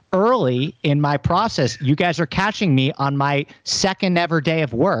too early in my process. You guys are catching me on my second ever day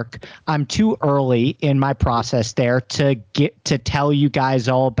of work. I'm too early in my process there to get to tell you guys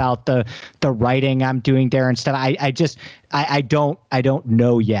all about the writing I'm doing there and stuff. I don't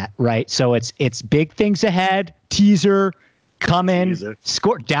know yet, right? So it's big things ahead. Teaser Come in,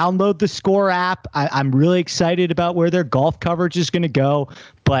 score, download the Score app. I'm really excited about where their golf coverage is going to go,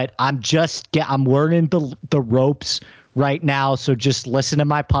 but I'm learning the ropes right now. So just listen to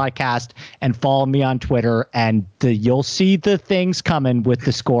my podcast and follow me on Twitter, and you'll see the things coming with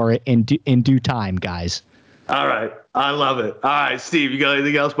the Score in due time, guys. All right. I love it. All right, Steve, you got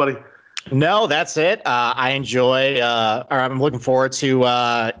anything else, buddy? No, that's it. I enjoy, or I'm looking forward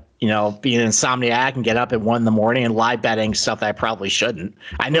to, being an insomniac and get up at 1 a.m. and live betting stuff that I probably shouldn't.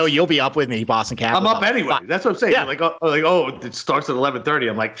 I know you'll be up with me, Boston Cap. I'm up anyway. That's what I'm saying. Yeah. Like, it starts at 11:30.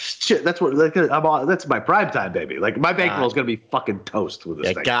 I'm like, shit. That's what. Like, that's my prime time, baby. Like, my bankroll is gonna be fucking toast with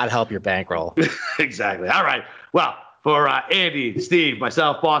this thing. God help your bankroll. Exactly. All right. Well, for Andy, Steve,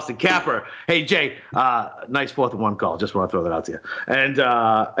 myself, Boston Capper. Hey, Jay, nice 4th and 1 call. Just want to throw that out to you. And,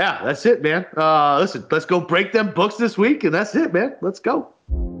 yeah, that's it, man. Listen, let's go break them books this week, and that's it, man. Let's go.